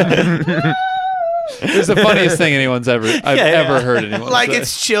 Yeah. It's the funniest thing anyone's ever ever heard anyone Like say.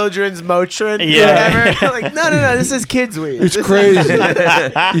 it's children's Motrin. Yeah. Whatever. Like, no, this is kids' weed. It's crazy.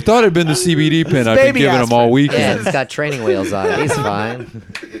 He thought it'd been the CBD pen I've been baby giving him all aspirin. weekend. Yeah, it's got training wheels on it. He's fine.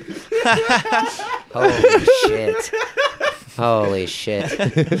 Holy shit. Holy shit.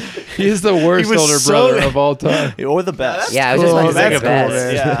 He is the worst was older so- brother of all time. Or the best. Yeah, I was just about to say that's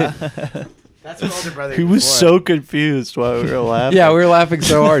the cool, best. Yeah. That's what older brother. He was so confused while we were laughing. Yeah, we were laughing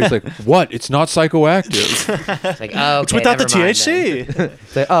so hard. He's like, "What? It's not psychoactive." It's like, oh, okay, It's without the never mind THC. then.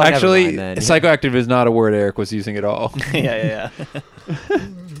 It's like, oh, Actually, never mind then. psychoactive is not a word Eric was using at all. yeah.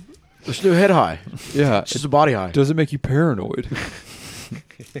 There's no head high. Yeah, It's just a body high. doesn't make you paranoid.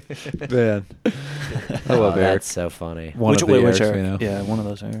 Man, I love Oh, Eric. that's so funny. One of the which Erics Eric? we know. Yeah, one of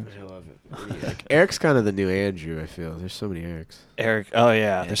those Erics. I love it. Like, Eric's kind of the new Andrew. I feel there's so many Erics. Eric. Oh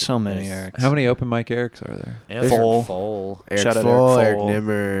yeah, there's so many Erics. How many open mic Erics are there? I know Full. Full. Eric Shout out Full, Eric Eric Full.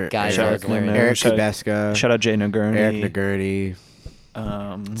 Nimmer, Guy Shout out Nosler. Nimmer. Eric Shout- Kubeska, Shout out Jay Nagurny. Eric Nagurny.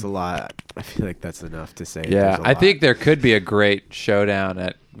 Um, It's a lot. I feel like that's enough to say. Yeah, There's a I lot. think there could be a great showdown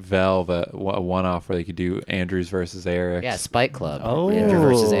at Velv, a one-off where they could do Andrews versus Eric. Yeah, Spike Club. Oh. Andrew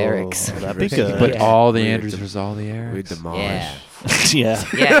versus Eric's. That'd be good. But Yeah. all the We'd Andrews dem- versus all the we Erics. demolish. Yeah.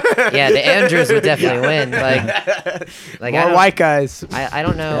 yeah. Yeah, the Andrews would definitely win. Like I More don't, white guys. I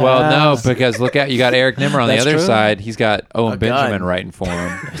don't know. Well, no, because look at you got Eric Nimmer on the That's other true. side. He's got Owen A Benjamin gun. writing for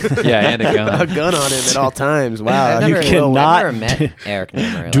him. Yeah, and a A gun. gun on him at all times. Wow. I've never, cannot- I've never met Eric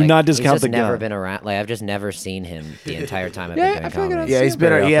Nimmer. Do like, not discount he's the just never gun. been around. Like I've just never seen him the entire time I've Yeah, been I doing feel like I comedy. don't Yeah, he's see him been.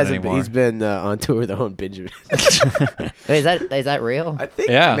 very He often hasn't. anymore. He's been on tour with Owen Benjamin. Wait, is that real? I think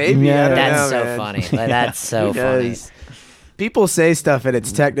Yeah. maybe. Yeah. I don't That's know, so man. funny. Like, that's so Who funny. knows? People say stuff and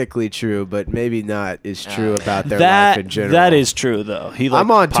it's technically true, but maybe not is true about their That life in general. that is true though. He like, I'm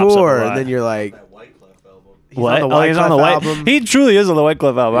on pops up a tour, lot. and then you're like, he's What? on the He's on the Wyclef White. album. He truly is on the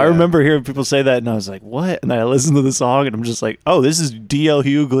Wyclef album. I Yeah. remember hearing people say that, and I was like, "What?" And then I listened to the song, and I'm just like, "Oh, this is D.L.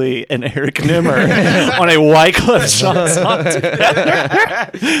 Hughley and Eric Nimmer on a Wyclef song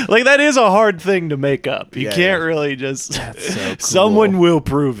together." Like that is a hard thing to make up. You Yeah, can't yeah. really just. so cool. Someone will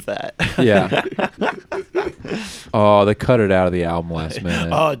prove that. Yeah. Oh, they cut it out of the album last minute.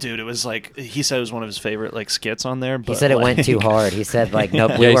 Oh, dude, it was like he said it was one of his favorite like skits on there. He But said it went like- too hard. He said like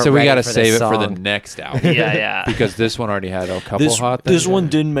nope. Yeah, weren't so we ready got to for save this it for the song. next album. Yeah, yeah. Because this one already had a couple This hot things. this one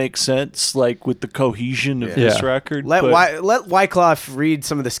didn't make sense like with the cohesion of Yeah. this Yeah. record. let but- let Wyclef read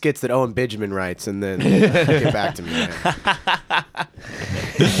some of the skits that Owen Benjamin writes, and then get back to me. Man.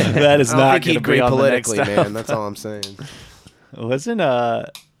 that is I don't not think going he'd to agree be on the next politically, man. album. That's all I'm saying. Wasn't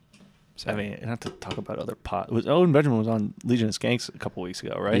I mean, not to talk about other was Owen Benjamin was on Legion of Skanks a couple weeks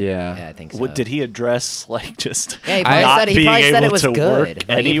ago, right? Yeah. Yeah, I think so. What did he address? Like just Yeah, he probably not said, he being probably said able it was to work good.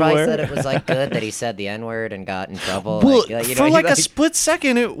 Like, he probably anywhere? said it was like good that he said the N word and got in trouble. Well, like, you for know, like he, a split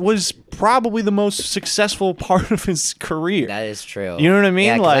second, it was probably the most successful part of his career. that is true. You know what I mean?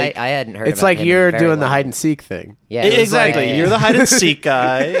 Yeah, 'cause Like- I hadn't heard. It's about like him you're very doing the long. hide and seek thing. Yeah, it was Exactly. like- You're the hide and seek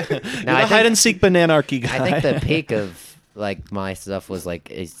guy. You're the I hide think- and seek bananarchy guy. I think the peak of like my stuff was like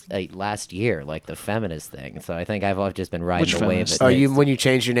last year, like the feminist thing. So I think I've just been riding Which the wave. feminist? at Oh, you this. when you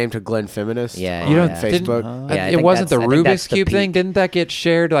changed your name to Glenn Feminist? Yeah, You yeah, don't yeah. didn't- Facebook. Yeah, I it think wasn't the that's- I think Rubik's that's the Cube thing. peak. Didn't that get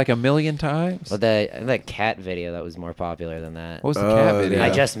shared like a million times? Well, the cat video that was more popular than that. What was the cat Oh, video? yeah. I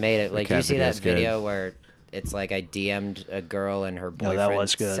just made it. Like, cat you see that video's good. video where it's like I DM'd a girl and her Oh, boyfriend that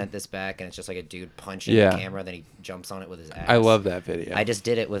was good. sent this back, and it's just like a dude punching Yeah. the camera, then he jumps on it with his ass. I love that video. I just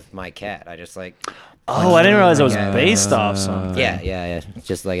did it with my cat. I just like. Oh, I didn't realize it was Yeah. based off something. Yeah.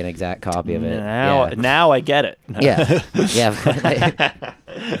 Just like an exact copy of it. Now I get it. Yeah. Yeah. Of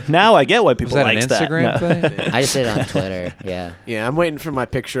course. Now I get why was people that an like Instagram that. thing? I just did it on Twitter. Yeah. Yeah, I'm waiting for my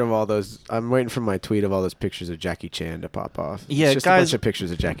picture of all those. I'm waiting for my tweet of all those pictures of Jackie Chan to pop off. Yeah, it's just guys- a bunch of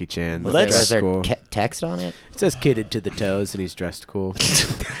pictures of Jackie Chan. Well, That's that's- Is there cool. text on it? It says "kidded to the toes" and he's dressed cool.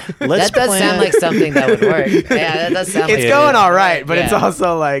 Let's That does plan- sound like something that would work. Yeah, that does sound It's like going all right, but it's Yeah.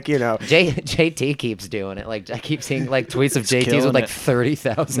 also like JT keeps doing it. Like I keep seeing like tweets of JT's killing with like it.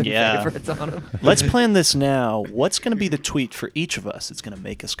 30,000 Yeah. favorites on them. Let's plan this now. What's going to be the tweet for each of us? It's going to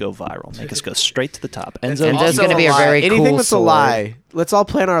make us go viral, make us go straight to the top. Enzo, And that's you- gonna be a very anything cool that's sword. a lie. Let's all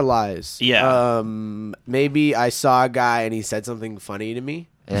plan our lies. Yeah. Maybe I saw a guy and he said something funny to me,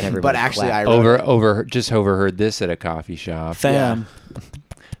 And then everybody but actually I clapped. wrote Just overheard this at a coffee shop. fam.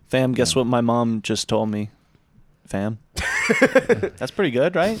 Fam, guess what my mom just told me? Fam. That's pretty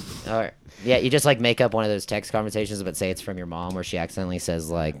good, right? All right. Yeah, you just like make up one of those text conversations, but say it's from your mom, where she accidentally says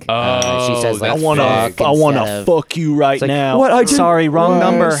like, Oh, she says like, that's I want fuck to. I want instead to of- fuck you right It's like, now. "What? I didn't- Sorry, wrong why I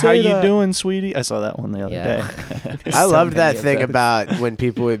number. How say you that?" doing, sweetie? I saw that one the other Yeah. day. I So loved that many of thing those. about when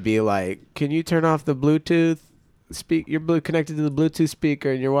people would be like, "Can you turn off the Bluetooth? You're connected to the Bluetooth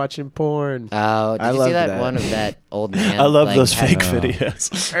speaker and you're watching porn." Oh, did I you see love that, that. one of that old man? I love like, those had- fake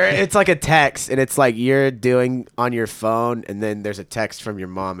videos. Or it's like a text, and it's like you're doing on your phone, and then there's a text from your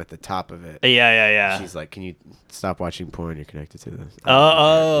mom at the top of it. Yeah. She's like, "Can you stop watching porn? You're connected to this."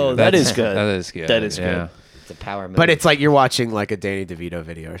 Oh, that That's- is good. That is good. That is yeah. good. It's a power move. But it's like you're watching like a Danny DeVito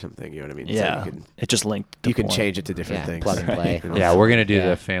video or something. You know what I mean? So Yeah, you can, it just linked. To you can porn. change it to different Yeah, things. plug and play. You know? Yeah, we're gonna do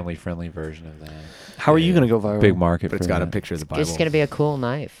Yeah. the family-friendly version of that. How are you gonna go viral? Big market, But it's for got a that. picture of the Bible. it's gonna be a cool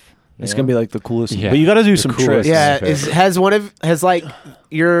knife. you It's know? gonna be like the coolest. Yeah. But you got to do some coolest. tricks. Yeah, Favorite. has like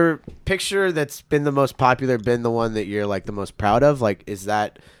your picture that's been the most popular been the one that you're like the most proud of? Like, is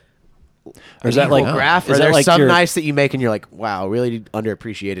that Or is that like graph? Is Or that there's like some your, knives that you make and you're like, wow, really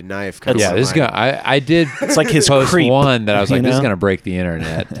underappreciated knife. Yeah, this is gonna. I did. It's like his post creep, one that I was like, you this is know? gonna break the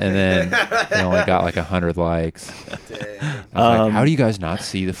internet, and then it only got like 100 likes. I was like, how do you guys not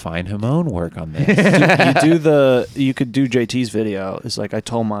see the fine Hamon work on this? you could do JT's video. It's like I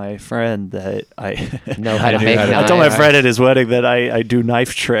told my friend that I Know how to knew make how to- I told my knives. friend at his wedding that I do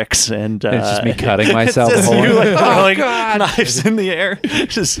knife tricks and And it's just me cutting myself. It's just whole- you like Oh, throwing God. knives in the air,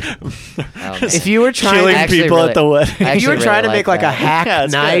 just If you were trying killing Actually, people really- at the wedding. I if you were actually trying to really make like a that. hack Yeah,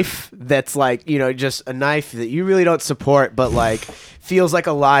 it's good. knife that's like, just a knife that you really don't support, but like feels like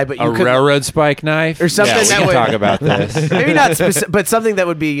a lie, but you A could railroad spike knife, Or something Yeah, we that can would- talk about this. maybe not specific, but something that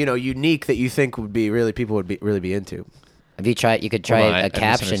would be unique that you think would be really people would be really be into. Have you tried? You could try Hold on, I a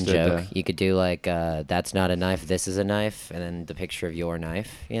caption misunderstood joke. You could do like, "That's not a knife. This is a knife," and then the picture of your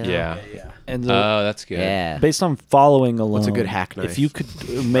knife. You know? Yeah. And Oh, that's good. Yeah. based on following alone, What's a good hack knife? If you could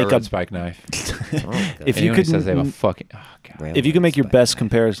make Railroad a spike knife. Oh, good. if you Anyone could who says they have a fucking. Oh, God. if you could make your Railroad best spike.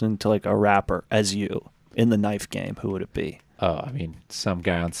 comparison to like a rapper as you in the knife game, who would it be? Oh, I mean, some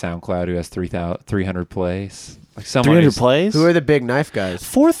guy on SoundCloud who has 300 plays. Like someone 300 who's plays. Who are the big knife guys?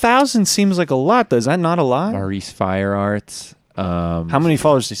 4,000 seems like a lot, though. Is that not a lot? Maurice Fire Arts. How many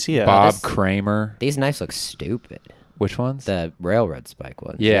followers does he have? Bob this- Kramer. These knives look stupid. Which ones? The railroad spike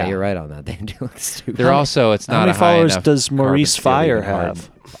ones. Yeah. You're right on that. They do look stupid. They're also. It's how not many a high followers enough does carbon Maurice steel Fire even hard- have?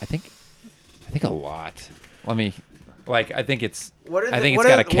 I think a lot. Let me. Like, I think it's. What I think it's what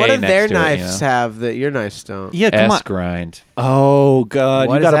got are- a K what do next their to it, knives you know? have that your knives don't? Yeah, come S on. grind. Oh God,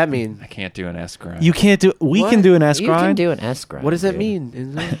 What you does gotta, that mean? I can't do an S grind. You can't do. We What? can do an S You can grind. do an S grind. What does that dude. mean?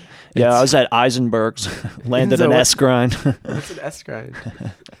 Isn't it? Yeah, I was at Eisenberg's, landed So an what- S grind. What's an S grind?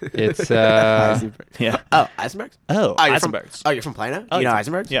 It's yeah. Oh, Eisenberg's. Oh, Oh, you're from, Eisenberg's. oh, you're from Plano? Oh, you know yeah.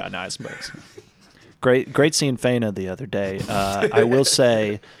 Eisenberg's? Yeah, no, Eisenberg's. Great seeing Fana the other day. I will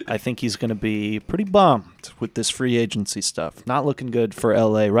say, I think he's going to be pretty bummed with this free agency stuff. Not looking good for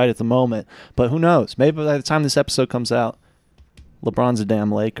LA right at the moment, but who knows? Maybe by the time this episode comes out, LeBron's a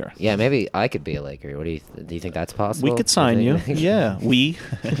damn Laker. Yeah, maybe I could be a Laker. What do you think that's possible? We could sign you. Yeah, we.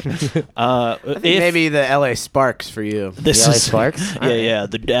 If Maybe the LA Sparks for you. this The LA is Sparks? Yeah,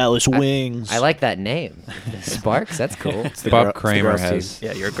 the Dallas Wings. I like that name. Sparks. That's cool. It's the Bob girl- it's the Kramer girls' has team.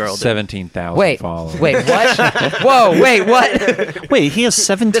 Yeah, you're a girl, dude. 17,000 Wait, followers. wait, what? Whoa, wait, what? Wait, he has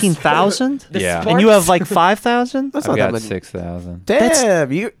 17,000, Yeah. and you have like 5,000. That's I've not that got many. 6,000.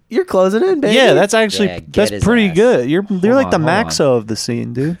 Damn, you're closing in, baby. Yeah, that's actually Yeah, get that's his pretty ass. good. You're like the on, hold on. Maxo of the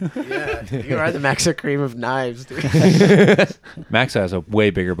scene, dude. Yeah, you are the Maxa Cream of knives, dude. Max has a way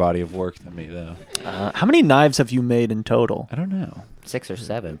bigger body of work than me, though. How many knives have you made in total? I don't know. 6 or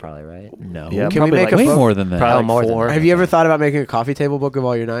 7, probably, right? No. Yeah, Can we probably make like a way book? more than that? Probably Oh, more than 4. that. Have you ever thought about making a coffee table book of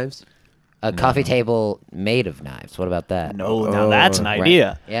all your knives? A coffee table made of knives. What about that? No, now that's an Right.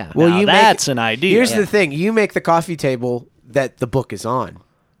 idea. Yeah. Well, Now you make- that's an idea. Here's Yeah. the thing: you make the coffee table that the book is on,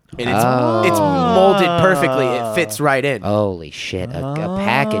 and it's Oh. molded perfectly. It fits right in. Holy shit! A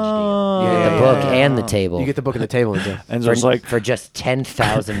package deal. Yeah, the yeah, book yeah. and the table. You get the book and the table. And and so for, it's like, for just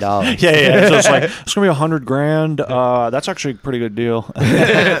 $10,000. yeah. So it's like it's gonna be $100,000. That's actually a pretty good deal. with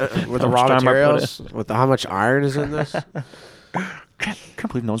the How much raw time I put materials, with how much iron is in this. Can't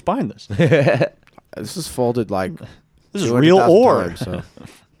believe no one's buying this. This is folded like This is real 200,000 ore. times, so.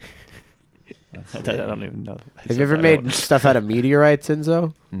 I don't even know. Have you ever made stuff out of meteorites,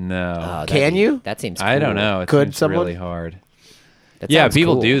 Enzo? No. Oh, that'd Can be- you? That seems. I don't cool. know. It Could seems someone? really hard. That Yeah, sounds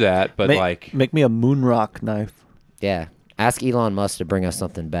people cool. do that, but make, like, make me a moon rock knife. Yeah. Ask Elon Musk to bring us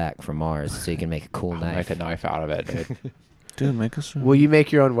something back from Mars so you can make a cool I'll knife. make a knife out of it. Dude. Dude, make us. Will you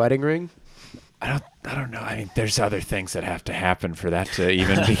make your own wedding ring? I don't know. I mean, there's other things that have to happen for that to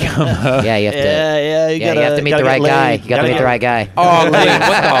even become. Yeah, you have to. Yeah, You have to meet the right guy. You got to meet the right guy. Oh, man,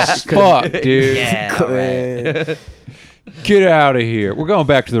 what the fuck, dude? Yeah. all right. Get out of here. We're going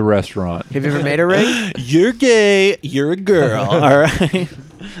back to the restaurant. Have you ever made a ring? You're gay. You're a girl. All right.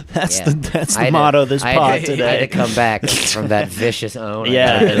 That's Yeah. the I had to- motto of this I had pod to- today. I had to come back from that vicious own.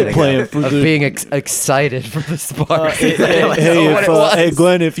 Yeah, playing for of the- being excited for the Sparks. Hey, That's what it was. hey,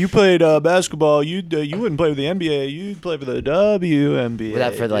 Glenn, if you played basketball, you wouldn't play for the NBA. You'd play for the WNBA. Was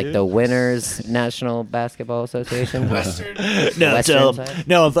that for like dude. the Winners National Basketball Association? No, Western tell him. side?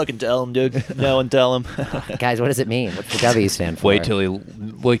 No, fucking tell him, dude. No one tell him. Guys, what does it mean? What's the W stand for? Wait till he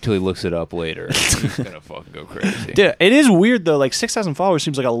looks it up later. He's gonna fucking go crazy. Dude, it is weird though. Like 6,000 followers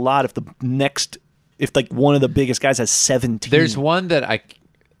seems like a lot. If like one of the biggest guys has 17. There's one that I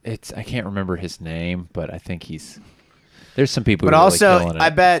can't remember his name, but I think he's There's some people But who are also, really killing it. I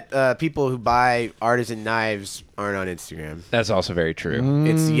bet people who buy artisan knives aren't on Instagram. That's also very true.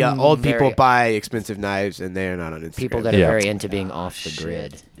 It's old people Very- buy expensive knives and they're not on Instagram. People that are Yeah. very into being off the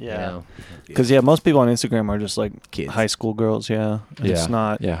grid. You Yeah. know? Because most people on Instagram are just like Kids. high school girls. Yeah, And Yeah. it's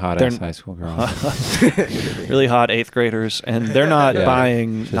not. Yeah, hot they're ass high school girls. really hot 8th graders, and they're not Yeah.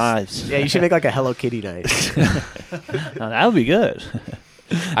 buying knives. Yeah, you should make like a Hello Kitty knife. Now, that would be good.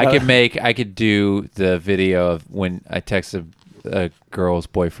 I could do the video of when I texted a girl's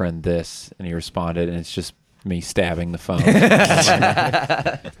boyfriend this, and he responded, and it's just me stabbing the phone.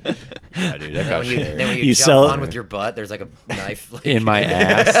 Yeah, dude, that got Then when you You jump sell- on with your butt, there's like a knife. Like, in my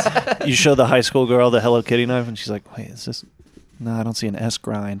ass. You show the high school girl the Hello Kitty knife, and she's like, "Wait, is this?" No, I don't see an S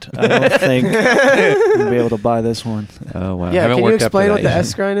grind. I don't think you'll be able to buy this one. Oh wow! I Yeah, haven't can you worked up to explain that what the yet.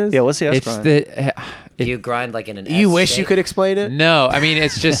 S grind is? Yeah, what's the S It's grind? the. You grind like in an You S wish you shape? could explain it? No, I mean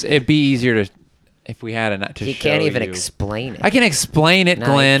it's just it'd be easier to if we had a to He show can't even you. explain it. I can explain it, No,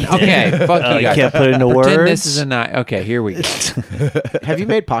 Glenn. you can't. Okay, fuck Oh, you you guys. can't put it into Pretend words? This is a knife. Okay, here we go. Have you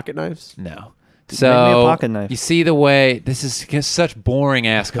made pocket knives? No. Make me a So pocket knife. you see the way this is just such boring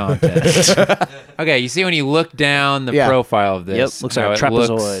ass content. Okay, you see when you look down the Yeah. profile of this, Yep, looks like how a it looks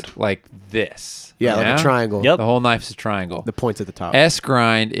trapezoid. like this. Yeah, like a triangle. Yep. The whole knife's a triangle. The points at the top. S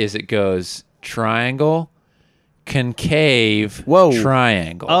grind is it goes triangle, concave, Whoa.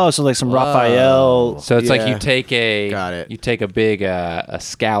 triangle. Oh, so like some Raphael. So it's like Yeah. you take Got it. you take a big a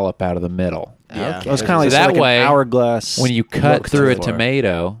scallop out of the middle. Yeah. Okay. It was kind of like, So that like way, an hourglass. When you cut look through a to it.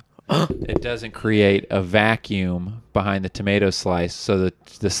 tomato, it doesn't create a vacuum behind the tomato slice, so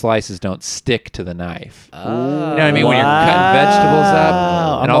the slices don't stick to the knife. You know what I mean? When you're cutting vegetables up,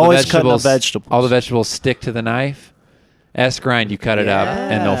 Wow. and I'm all the always cutting up vegetables, vegetables. all the vegetables stick to the knife. S grind, you cut it up,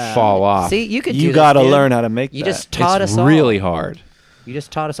 and they'll fall off. See, you could. You do this, got to dude. learn how to make You that. just taught it's us all. really hard. You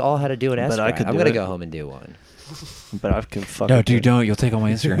just taught us all how to do an S But I grind. could I'm do gonna it. go home and do one. But I can fuck. No, dude, don't. You'll take all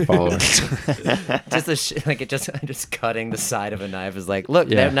my Instagram followers. Just like it just cutting the side of a knife is like, look,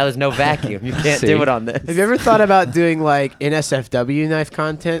 Yeah. now there's no vacuum. You can't See? do it on this. Have you ever thought about doing like NSFW knife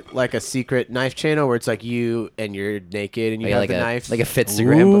content, like a secret knife channel where it's like you and you're naked and you Yeah, have like the a knife? like a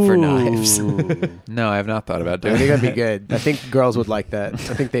Fitstagram, but for knives. No, I have not thought about I doing think that. that'd be good. I think girls would like that. I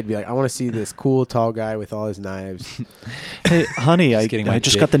think they'd be like, I want to see this cool tall guy with all his knives. Hey, honey, I getting my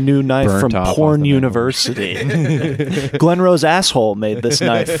just dick got the new knife burnt from off off Porn the University. Glenn Rose asshole made this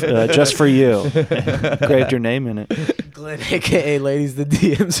knife just for you. Engraved your name in it. Glenn, aka ladies, the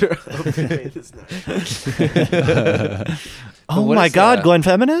DMs are open. Made this knife. Oh what my is God, that? Glenn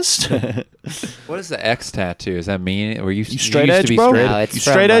feminist. What is the X tattoo? Does that mean? Were you straight used to edge, be bro? straight? No, it's You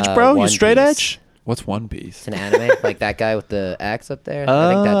straight from, edge, bro? You One straight Piece. edge? What's One Piece? It's an anime, like that guy with the axe up there.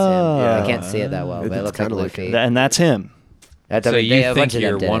 I think that's him. Oh. I can't see it that well, but it It's looks like kinda like Luffy. And that's him. That's So a, you a think bunch of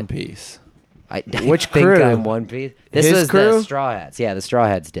you're them did One it. Piece? I Which think crew? I'm One Piece. This His was crew? the Straw Hats. Yeah, the Straw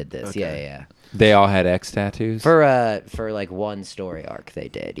Hats did this. Okay. Yeah. They all had X tattoos. For like one story arc, they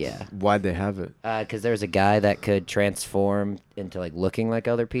did. Yeah. Why'd they have it? Because there's a guy that could transform into like looking like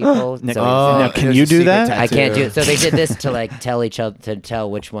other people. Nick- so Oh, now, can there's you a do secret that? I can't do tattoo. it. So they did this to like tell each other to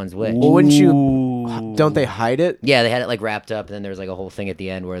tell which one's which. Well, wouldn't you? Ooh. Don't they hide it? Yeah, they had it like wrapped up, and then there was like a whole thing at the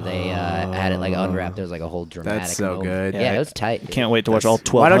end where they had it like unwrapped. There was like a whole dramatic. That's so moment. good. Yeah, it was tight. dude. Can't wait to watch all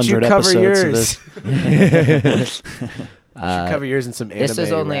Why don't you 1,200 cover episodes yours? of this. Cover yours in some anime. This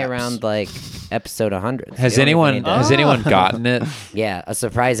was only raps. around like episode 100. has You don't even anyone need to- has anyone gotten it? Yeah, a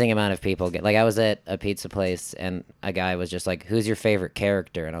surprising amount of people get. Like I was at a pizza place and a guy was just like, "Who's your favorite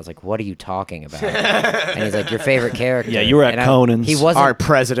character?" And I was like, "What are you talking about?" And he's like, "Your favorite character." Yeah, you were at And Conan's. He wasn't. Our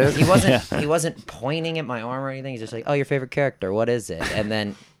president. He wasn't. He wasn't pointing at my arm or anything. He's just like, "Oh, your favorite character. What is it?" And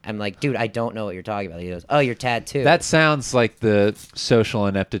then I'm like, "Dude, I don't know what you're talking about." He goes, "Oh, your tattoo." That sounds like the social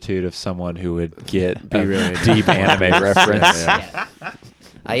ineptitude of someone who would get a really deep anime reference. Yeah.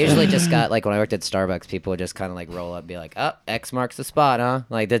 I usually just got like when I worked at Starbucks, people would just kind of like roll up, and be like, "Oh, X marks the spot, huh?"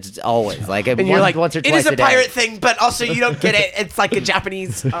 Like that's always like. And you're like, once or it twice is a day. pirate thing, but also you don't get it. It's like a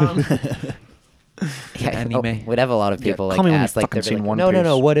Japanese. Yeah, Anime. we'd have a lot of people call like me when ask you've like fucking they'd be seen like, One no,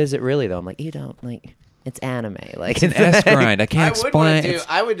 Piece. what is it really though? I'm like, you don't like it's anime. Like It's an S grind. I can't I would want explain. to do.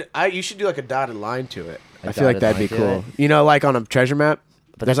 I would. You should do like a dotted line to it. A I feel like dotted that'd be line to cool. it? You know, like on a treasure map.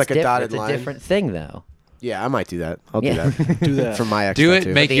 But There's that's like a dotted It's line. a different thing though. Yeah, I might do that. I'll Yeah. do that. Do that. For my X Do it.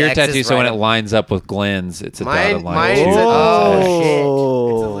 tattoo. Make The your X is tattoo so when right it up- lines up with Glenn's, it's a Mine- dotted line. mine too. is- Oh,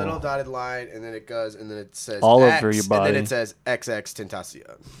 It's a Oh. little dotted line, and then it goes, and then it says All X, over your and body. then it says XX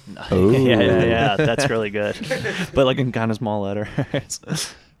Tentacion. Yeah. That's really good. But like in kind of small letter.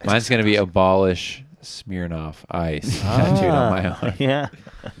 Mine's gonna be abolish Smirnoff Ice tattooed on my arm. Yeah.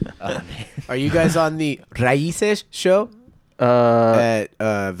 Are you guys on the Raíces show Uh,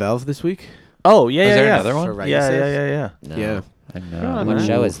 at Valve this week? Oh yeah, Is yeah, there yeah. another one? For Yeah, Raíces? yeah. No. Yeah. I know. What Ooh.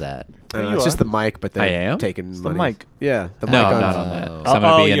 show is that? You It's are. just the mic, but they're I am? taking the money. mic. Yeah, the No, mic I'm on. not on that. Oh. So I'm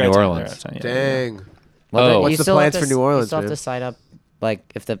gonna be in you're New right, Orleans. yeah, yeah. Dang. Well, Oh. then What's you the still plans have for to, New Orleans, You still have man? to sign up.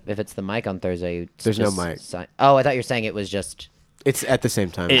 Like if it's the mic on Thursday, you There's no just mic. Oh, I thought you were saying it was just. It's at the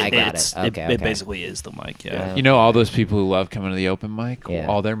same time. I got it's- it. Okay, It okay. basically is the mic. Yeah. Yeah. You know, all those people who love coming to the open mic, Yeah.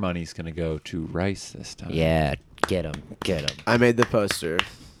 all their money's gonna go to Rice this time. Yeah, get him. I made the poster.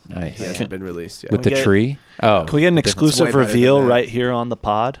 Nice. It hasn't been released yet. With the get- tree. Oh, Can we get an exclusive way better than reveal that. right here on the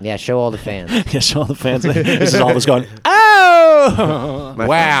pod? Yeah, show all the fans. Yeah, show all the fans. This is all that's going. Oh, My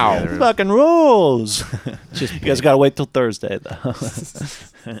Wow. friends in the other room. fucking rules! You guys gotta wait till Thursday though.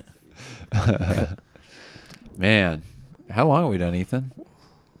 man, how long have we done, Ethan?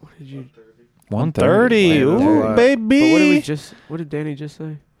 What did you? 1:30. Wow. Ooh, But baby. what did Danny just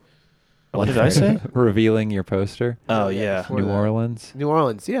say? What did I say? Revealing your poster. Oh yeah. Before New that. Orleans. New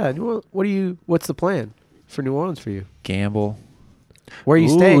Orleans. Yeah, New Orleans. What's the plan for New Orleans for you? Gamble. Where are you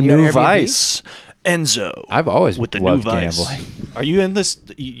Ooh, staying? You got new Airbnb? Vice. Enzo. I've always with the new loved Vice. gambling. Are you in this?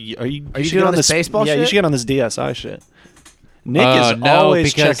 Are you Are you should doing get on this baseball Yeah, you shit? should get on this DSI shit. Nick is No,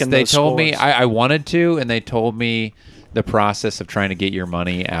 always because checking they those told me scores. I wanted to, and they told me the process of trying to get your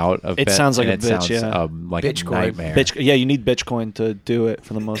money out of It bet, sounds like and a it bitch, sounds, yeah. like Bitcoin. a nightmare. Yeah, you need Bitcoin to do it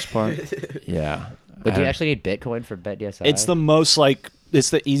for the most part. Yeah. But do you I- actually need Bitcoin for BetDSI? It's the most it's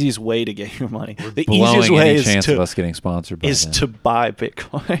the easiest way to get your money. The blowing easiest way any is chance of to us getting sponsored by them. to buy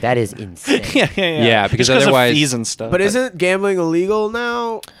Bitcoin. That is insane. Yeah, because Just otherwise- of fees and stuff. But isn't gambling illegal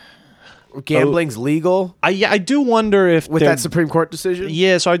now? Gambling's legal I do wonder if with they're- that Supreme Court decision.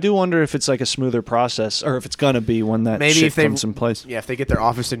 Yeah, so I do wonder if it's like a smoother process, or if it's gonna be when that Maybe shit if they comes in place. Yeah, if they get their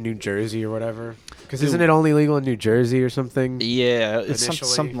office in New Jersey or whatever. Because isn't it only legal in New Jersey or something? Yeah, it's Initially.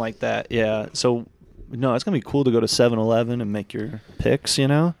 something like that. Yeah, so no, it's gonna be cool to go to 7-Eleven and make your picks. You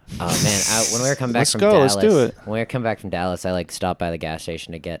know? Oh man, when we were coming back Let's from go, Dallas, let's do it. when we were coming back from Dallas, I like stopped by the gas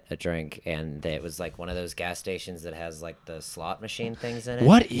station to get a drink, and it was like one of those gas stations that has like the slot machine things in it.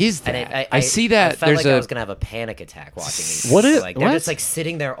 What is And that? it, I see that. I felt There's like a I was gonna have a panic attack watching these. What is- Like they're what? just like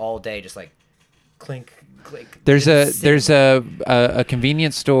sitting there all day, just like clink, clink. There's just a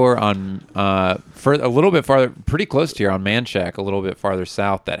convenience store on for a little bit farther, pretty close to here on Manchac, a little bit farther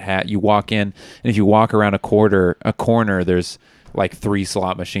south. That you walk in, and if you walk around a corner, there's like 3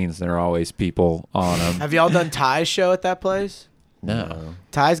 slot machines. And there are always people on them. Have y'all done Ty's show at that place? No,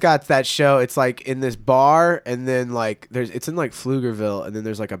 Ty's got that show. It's like in this bar, and then like it's in like Pflugerville, and then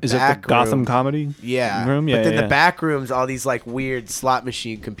there's like a Is it back the Gotham room. Comedy? Yeah, room? Yeah, but then yeah. the back room's all these like weird slot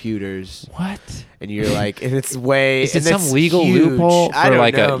machine computers, what? and you're like, and it's way. Is it and some it's legal huge. loophole I for don't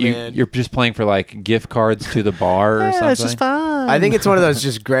like know, man. you're just playing for like gift cards to the bar or something? it's just fine. I think it's one of those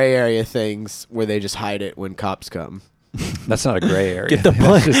just gray area things where they just hide it when cops come. That's not a gray area. Get the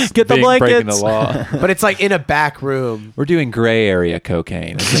That's just get the breaking blankets. the law. But it's like in a back room. We're doing gray area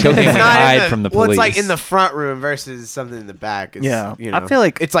cocaine. It's the cocaine we It's not hide in the, from the well, police. it's like in the front room versus something in the back. It's, Yeah. you I know, feel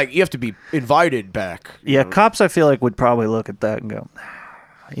like- it's like you have to be invited back. you Yeah, know? cops. I feel like would probably look at that and go,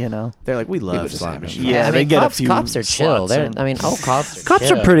 you know. They're like, we love just slot have machines. Yeah, I they mean, get a cops, few cops are chill. slots They're, in. I mean, all cops are Cops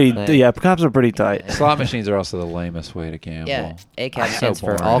chill. are pretty. Like, Yeah, cops are pretty tight. Slot machines are also the lamest way to gamble. Yeah, ACAB So stands for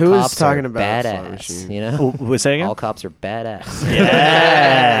boring. all Who is cops talking are about slot badass. machine? You know, What's that again? all cops are badass.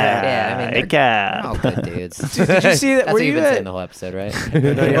 Yeah. Yeah, I mean, they're ACAB. all good dudes. Did you see that? That's Were what you've you been saying at? the whole episode, right?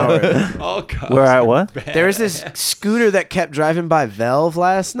 No, y'all were- Oh god. We're at what? There was this scooter that kept driving by Valve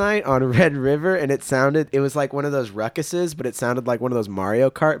last night on Red River, and it was like one of those ruckuses, but it sounded like one of those Mario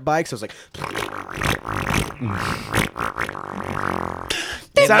Kart bikes. It was like.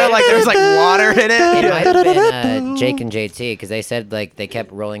 It sounded like there was like water in It it. might have been Jake and JT because they said like they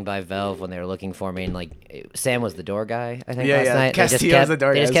kept rolling by Valve when they were looking for me, and like Sam was the door guy. I think Yeah, last yeah. night. Castillo's the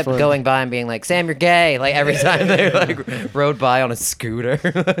door They guy. just It's kept fun. going by and being like, "Sam, you're gay!" Like every time they like rode by on a scooter.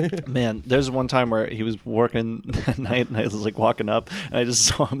 Man, there's one time where he was working at night, and I was like walking up, and I just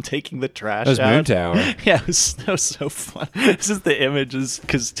saw him taking the trash That was out. Moon Tower. Yeah, that was so fun. This is the images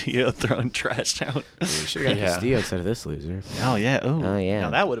Castillo throwing trash out. Should have got Yeah. Castillo instead of this loser. Oh yeah. Ooh. Oh, yeah. Now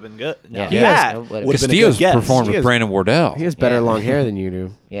that would have been good. Now Yeah. that That would've been a would've been a Castillo's good guess. performed He with has- Brandon Wardell. He has better Yeah. long hair than you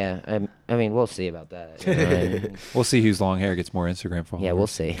do. Yeah, I mean, we'll see about that. You know? We'll see whose long hair gets more Instagram followers. Yeah, we'll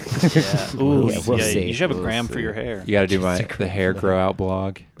see. Yeah. Ooh, Yeah, we'll yeah, see. You should have a We'll gram for see. your hair. You got to do the hair grow out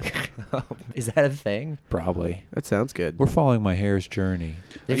blog. Is that a thing? Probably. That sounds good. We're following my hair's journey.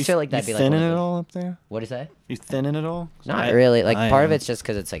 I just feel like that'd be you like one thinning of it those- all up there? What is that? You thinning it all? Not really. Like I part of am. it's just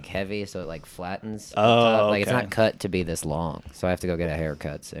because it's like heavy, so it like flattens. the Oh, top. Like it's okay. not cut to be this long, so I have to go get a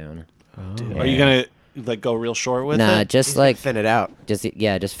haircut soon. Are you gonna? like go real short with Nah, it? just like Thin it out. just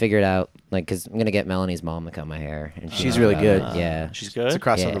figure it out. Like, cause I'm gonna get Melanie's mom to cut my hair. And She's really good. Yeah, She's It's good.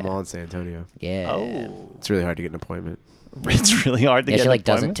 across from the Yeah. mall in San Antonio. yeah. Oh, It's really hard to get an appointment. it's really hard to Yeah, get. she an like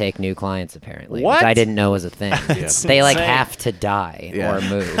doesn't appointment? take new clients apparently, What? which I didn't know was a thing. It's They like insane. have to die Yeah. or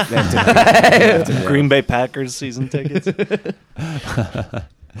move. Green Bay Packers season tickets.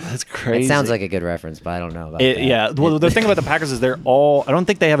 That's crazy. It sounds like a good reference, but I don't know about that. Yeah. Well, the thing about the Packers is they're all. I don't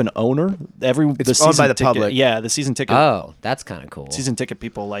think they have an owner. The owned by season the ticket, public. Yeah, the season ticket. Oh, that's kind of cool. Season ticket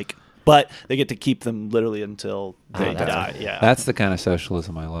people like, but they get to keep them literally until they that's die. Yeah. That's the kind of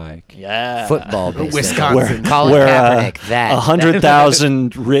socialism I like. yeah. Football, basically. Wisconsin. Colin Where Kaepernick, that.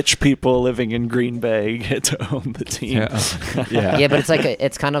 100,000 rich people living in Green Bay get to own the team. Yeah. Yeah, but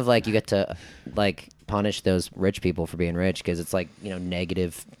it's kind of like you get to like punish those rich people for being rich because it's like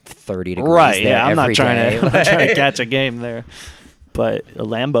negative 30 degrees. Right. there Yeah. I'm not every trying day. to. I'm not trying to catch a game there. But a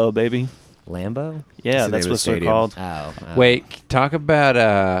Lambo, baby. Lambo. Yeah, the that's name of what the they're stadium. called. Oh. Wait, talk about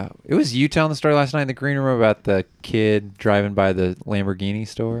it was you telling the story last night in the green room about the kid driving by the Lamborghini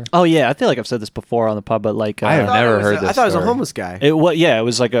store. Oh yeah, I feel like I've said this before on the pod, but like I have never heard this. I thought it was a story. homeless guy. it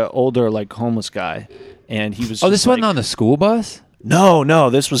was like an older like homeless guy, and he was. Oh, just, this wasn't like- on the school bus?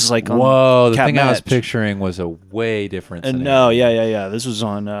 No, this was like on Whoa, the Cap thing I was Match. picturing was a way different scenario. No, yeah. This was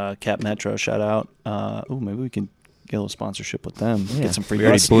on Cap Metro. Shout out. Maybe we can get a little sponsorship with them. Get some free We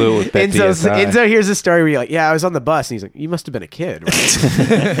already bus. blew it with Bet DSI. Enzo hears a story where you're like, yeah, I was on the bus. And he's like, you must have been a kid. Right?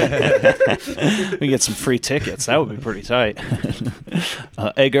 We get some free tickets. That would be pretty tight.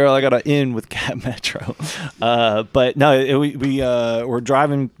 Hey, girl, I got an in with Cap Metro. But no, we were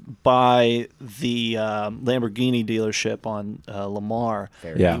driving by the Lamborghini dealership on Lamar.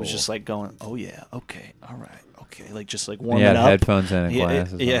 Very Yeah. He was cool. just like going, oh yeah, okay, all right, okay, like just like He warming had up. headphones in and Yeah,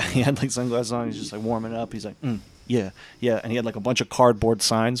 glasses. yeah, on. he had like sunglasses on. He's just like warming up. He's like, yeah, and he had like a bunch of cardboard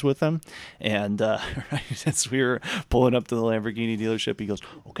signs with him. And right as we were pulling up to the Lamborghini dealership, he goes,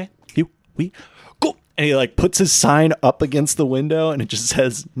 "Okay, here we go." And he like puts his sign up against the window, and it just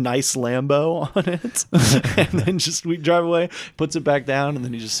says "Nice Lambo" on it. And then just we drive away, puts it back down, and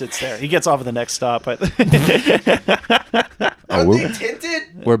then he just sits there. He gets off at the next stop. Oh,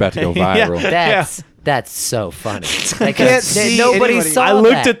 we're about to go Yeah. viral. That's so funny. Like, can't see nobody anybody. saw I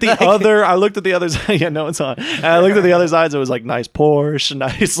looked that. I looked at the other side. Yeah, no, it's on. And I looked at the other sides. It was like nice Porsche,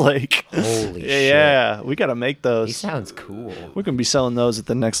 nice like. Holy shit. Yeah, we gotta make He those. sounds cool. We're gonna be selling those at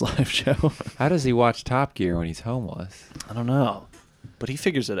the next live show. How does he watch Top Gear when he's homeless? I don't know, but he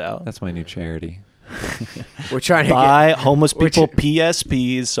figures it out. That's my new charity. We're trying to Buy homeless we're people tr-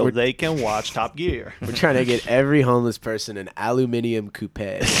 PSPs so they can watch Top Gear. we're trying to get every homeless person an aluminium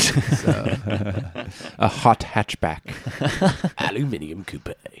coupe. So, A hot hatchback. aluminium coupe.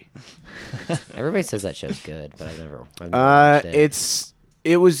 Everybody says that show's good, but I've never watched it.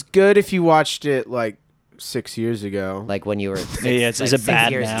 It was good if you watched it like 6 years ago. Like when you were six, Yeah, is like it 6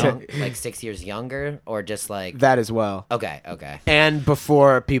 bad years now? like 6 years younger, or just like that as well. okay. And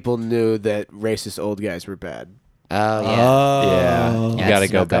before people knew that racist old guys were bad. Oh yeah. Yeah. You Yeah, got to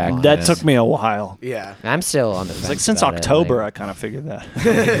it's go snuck up back. on That us. took me a while. Yeah. I'm still on the fence. It's like since about it, October, like- I kind of figured that.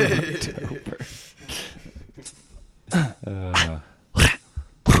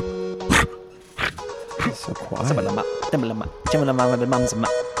 So quiet.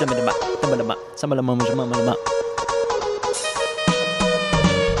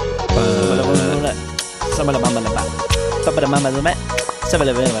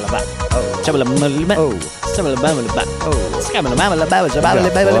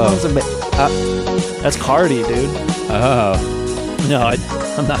 That's Cardi, dude. Oh, No,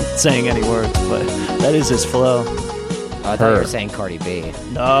 I'm not saying any words, but that is his flow. Oh, I thought you were Her. saying Cardi B.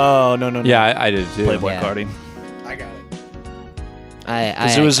 No. yeah, I did too. Playboy Yeah. Cardi. I got it.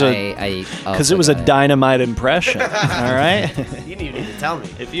 Because it was because it was a dynamite impression. All right. You didn't even need to tell me.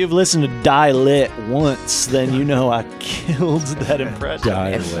 If you've listened to Die Lit once, then you know I killed that impression.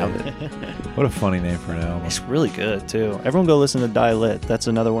 Die Lit. What a funny name for an album. It's really good too. Everyone go listen to Die Lit. That's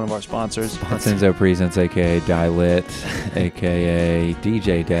another one of our sponsors. That's Enzo Presents, aka Die Lit, aka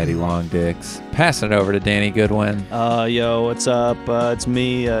DJ Daddy Long Dicks. Passing it over to Danny Goodwin. Yo, what's up? It's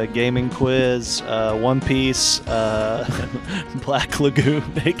me, Gaming Quiz, One Piece, Black Lagoon,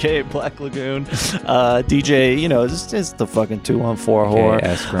 aka Black Lagoon, DJ. You know, this is the fucking 214 whore. AKA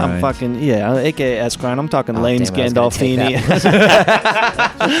S-Grind. I'm fucking aka S-Grind. I'm talking Oh, Lane's damn it, I was gonna take Gandolfini.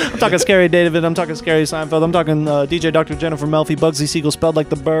 I'm talking Scary David. I'm talking Scary Seinfeld. I'm talking DJ Dr. Jennifer Melfi. Bugsy Siegel spelled like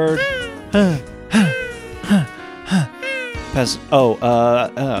the bird.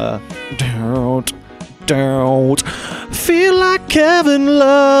 Don't feel like Kevin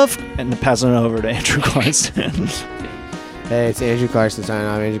Love. And passing it over to Andrew Clarkson. Hey, it's Andrew Clarkson signing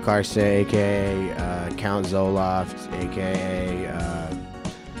off. Andrew Clarkson, a.k.a. Count Zoloft, a.k.a.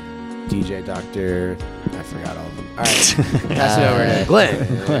 DJ Doctor. I forgot all of them. All right. Pass it over to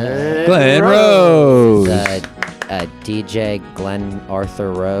Glenn. Glenn Rose. DJ Glenn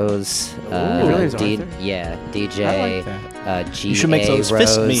Arthur Rose. Your real name's Arthur? Yeah, DJ. I like that. G. You should make those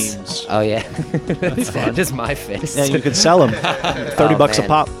Rose. fist memes. Oh yeah, just my fist. Yeah, you could sell them. 30 bucks a man.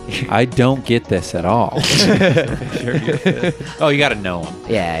 pop. I don't get this at all. Oh, you got to know him.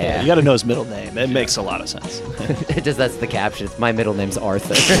 Yeah, You got to know his middle name. It makes a lot of sense. That's the caption. My middle name's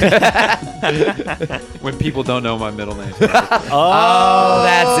Arthur. When people don't know my middle name. Oh,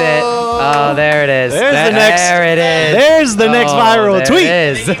 that's it. Oh, there it is. There's the next. There it is. There's the next Oh, viral there tweet.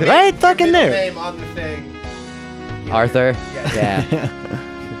 It is. Right fucking there. Name on the thing. Arthur. Yeah.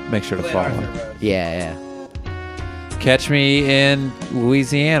 Make sure to Glenn follow Arthur him. Rose. Yeah. Catch me in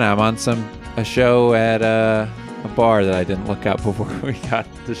Louisiana. I'm on a show at a bar that I didn't look up before we got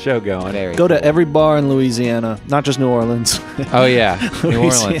the show going. Very Go to cool. every bar in Louisiana, not just New Orleans. Oh yeah, New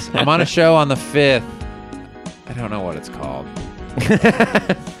Orleans. Louisiana. I'm on a show on the 5th. I don't know what it's called.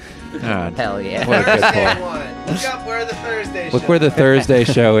 God, Hell yeah. what a good Thursday pull. one. Look up where the Thursday Look show where the is. Thursday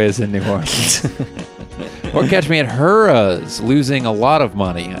show is in New Orleans. Or catch me at Hurrah's, losing a lot of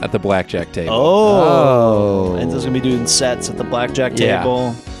money at the blackjack table. Oh. And there's going to be doing sets at the blackjack Yeah.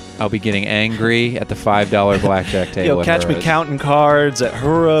 table. I'll be getting angry at the $5 blackjack table. Yo, at catch me Hurrah's. counting cards at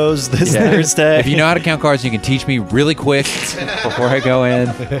Hurrah's this Yeah. Thursday. If you know how to count cards, you can teach me really quick before I go in.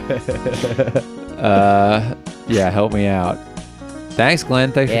 Yeah, help me out. Thanks,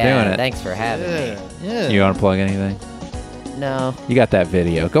 Glenn. Thanks for doing it. Thanks for having me. Yeah. You want to plug anything? No. You got that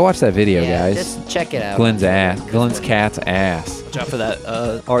video. Go watch that video, Yeah, guys. just check it out. Glenn's ass. Glenn's cat's ass. Watch out for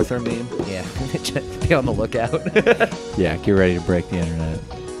that Arthur meme. Yeah. Be on the lookout. Yeah, get ready to break the internet.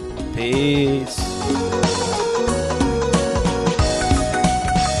 Peace.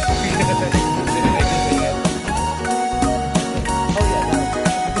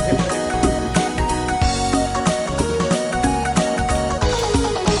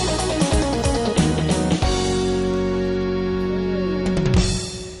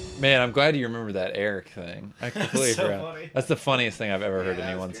 Man, I'm glad you remember that Eric thing. I completely so forgot. funny. That's the funniest thing I've ever heard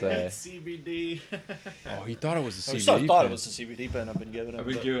anyone say. CBD. Oh, he thought it was a I CBD. thought it was a CBD pen I've been giving him. I've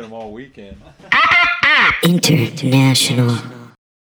been but- giving him all weekend. International.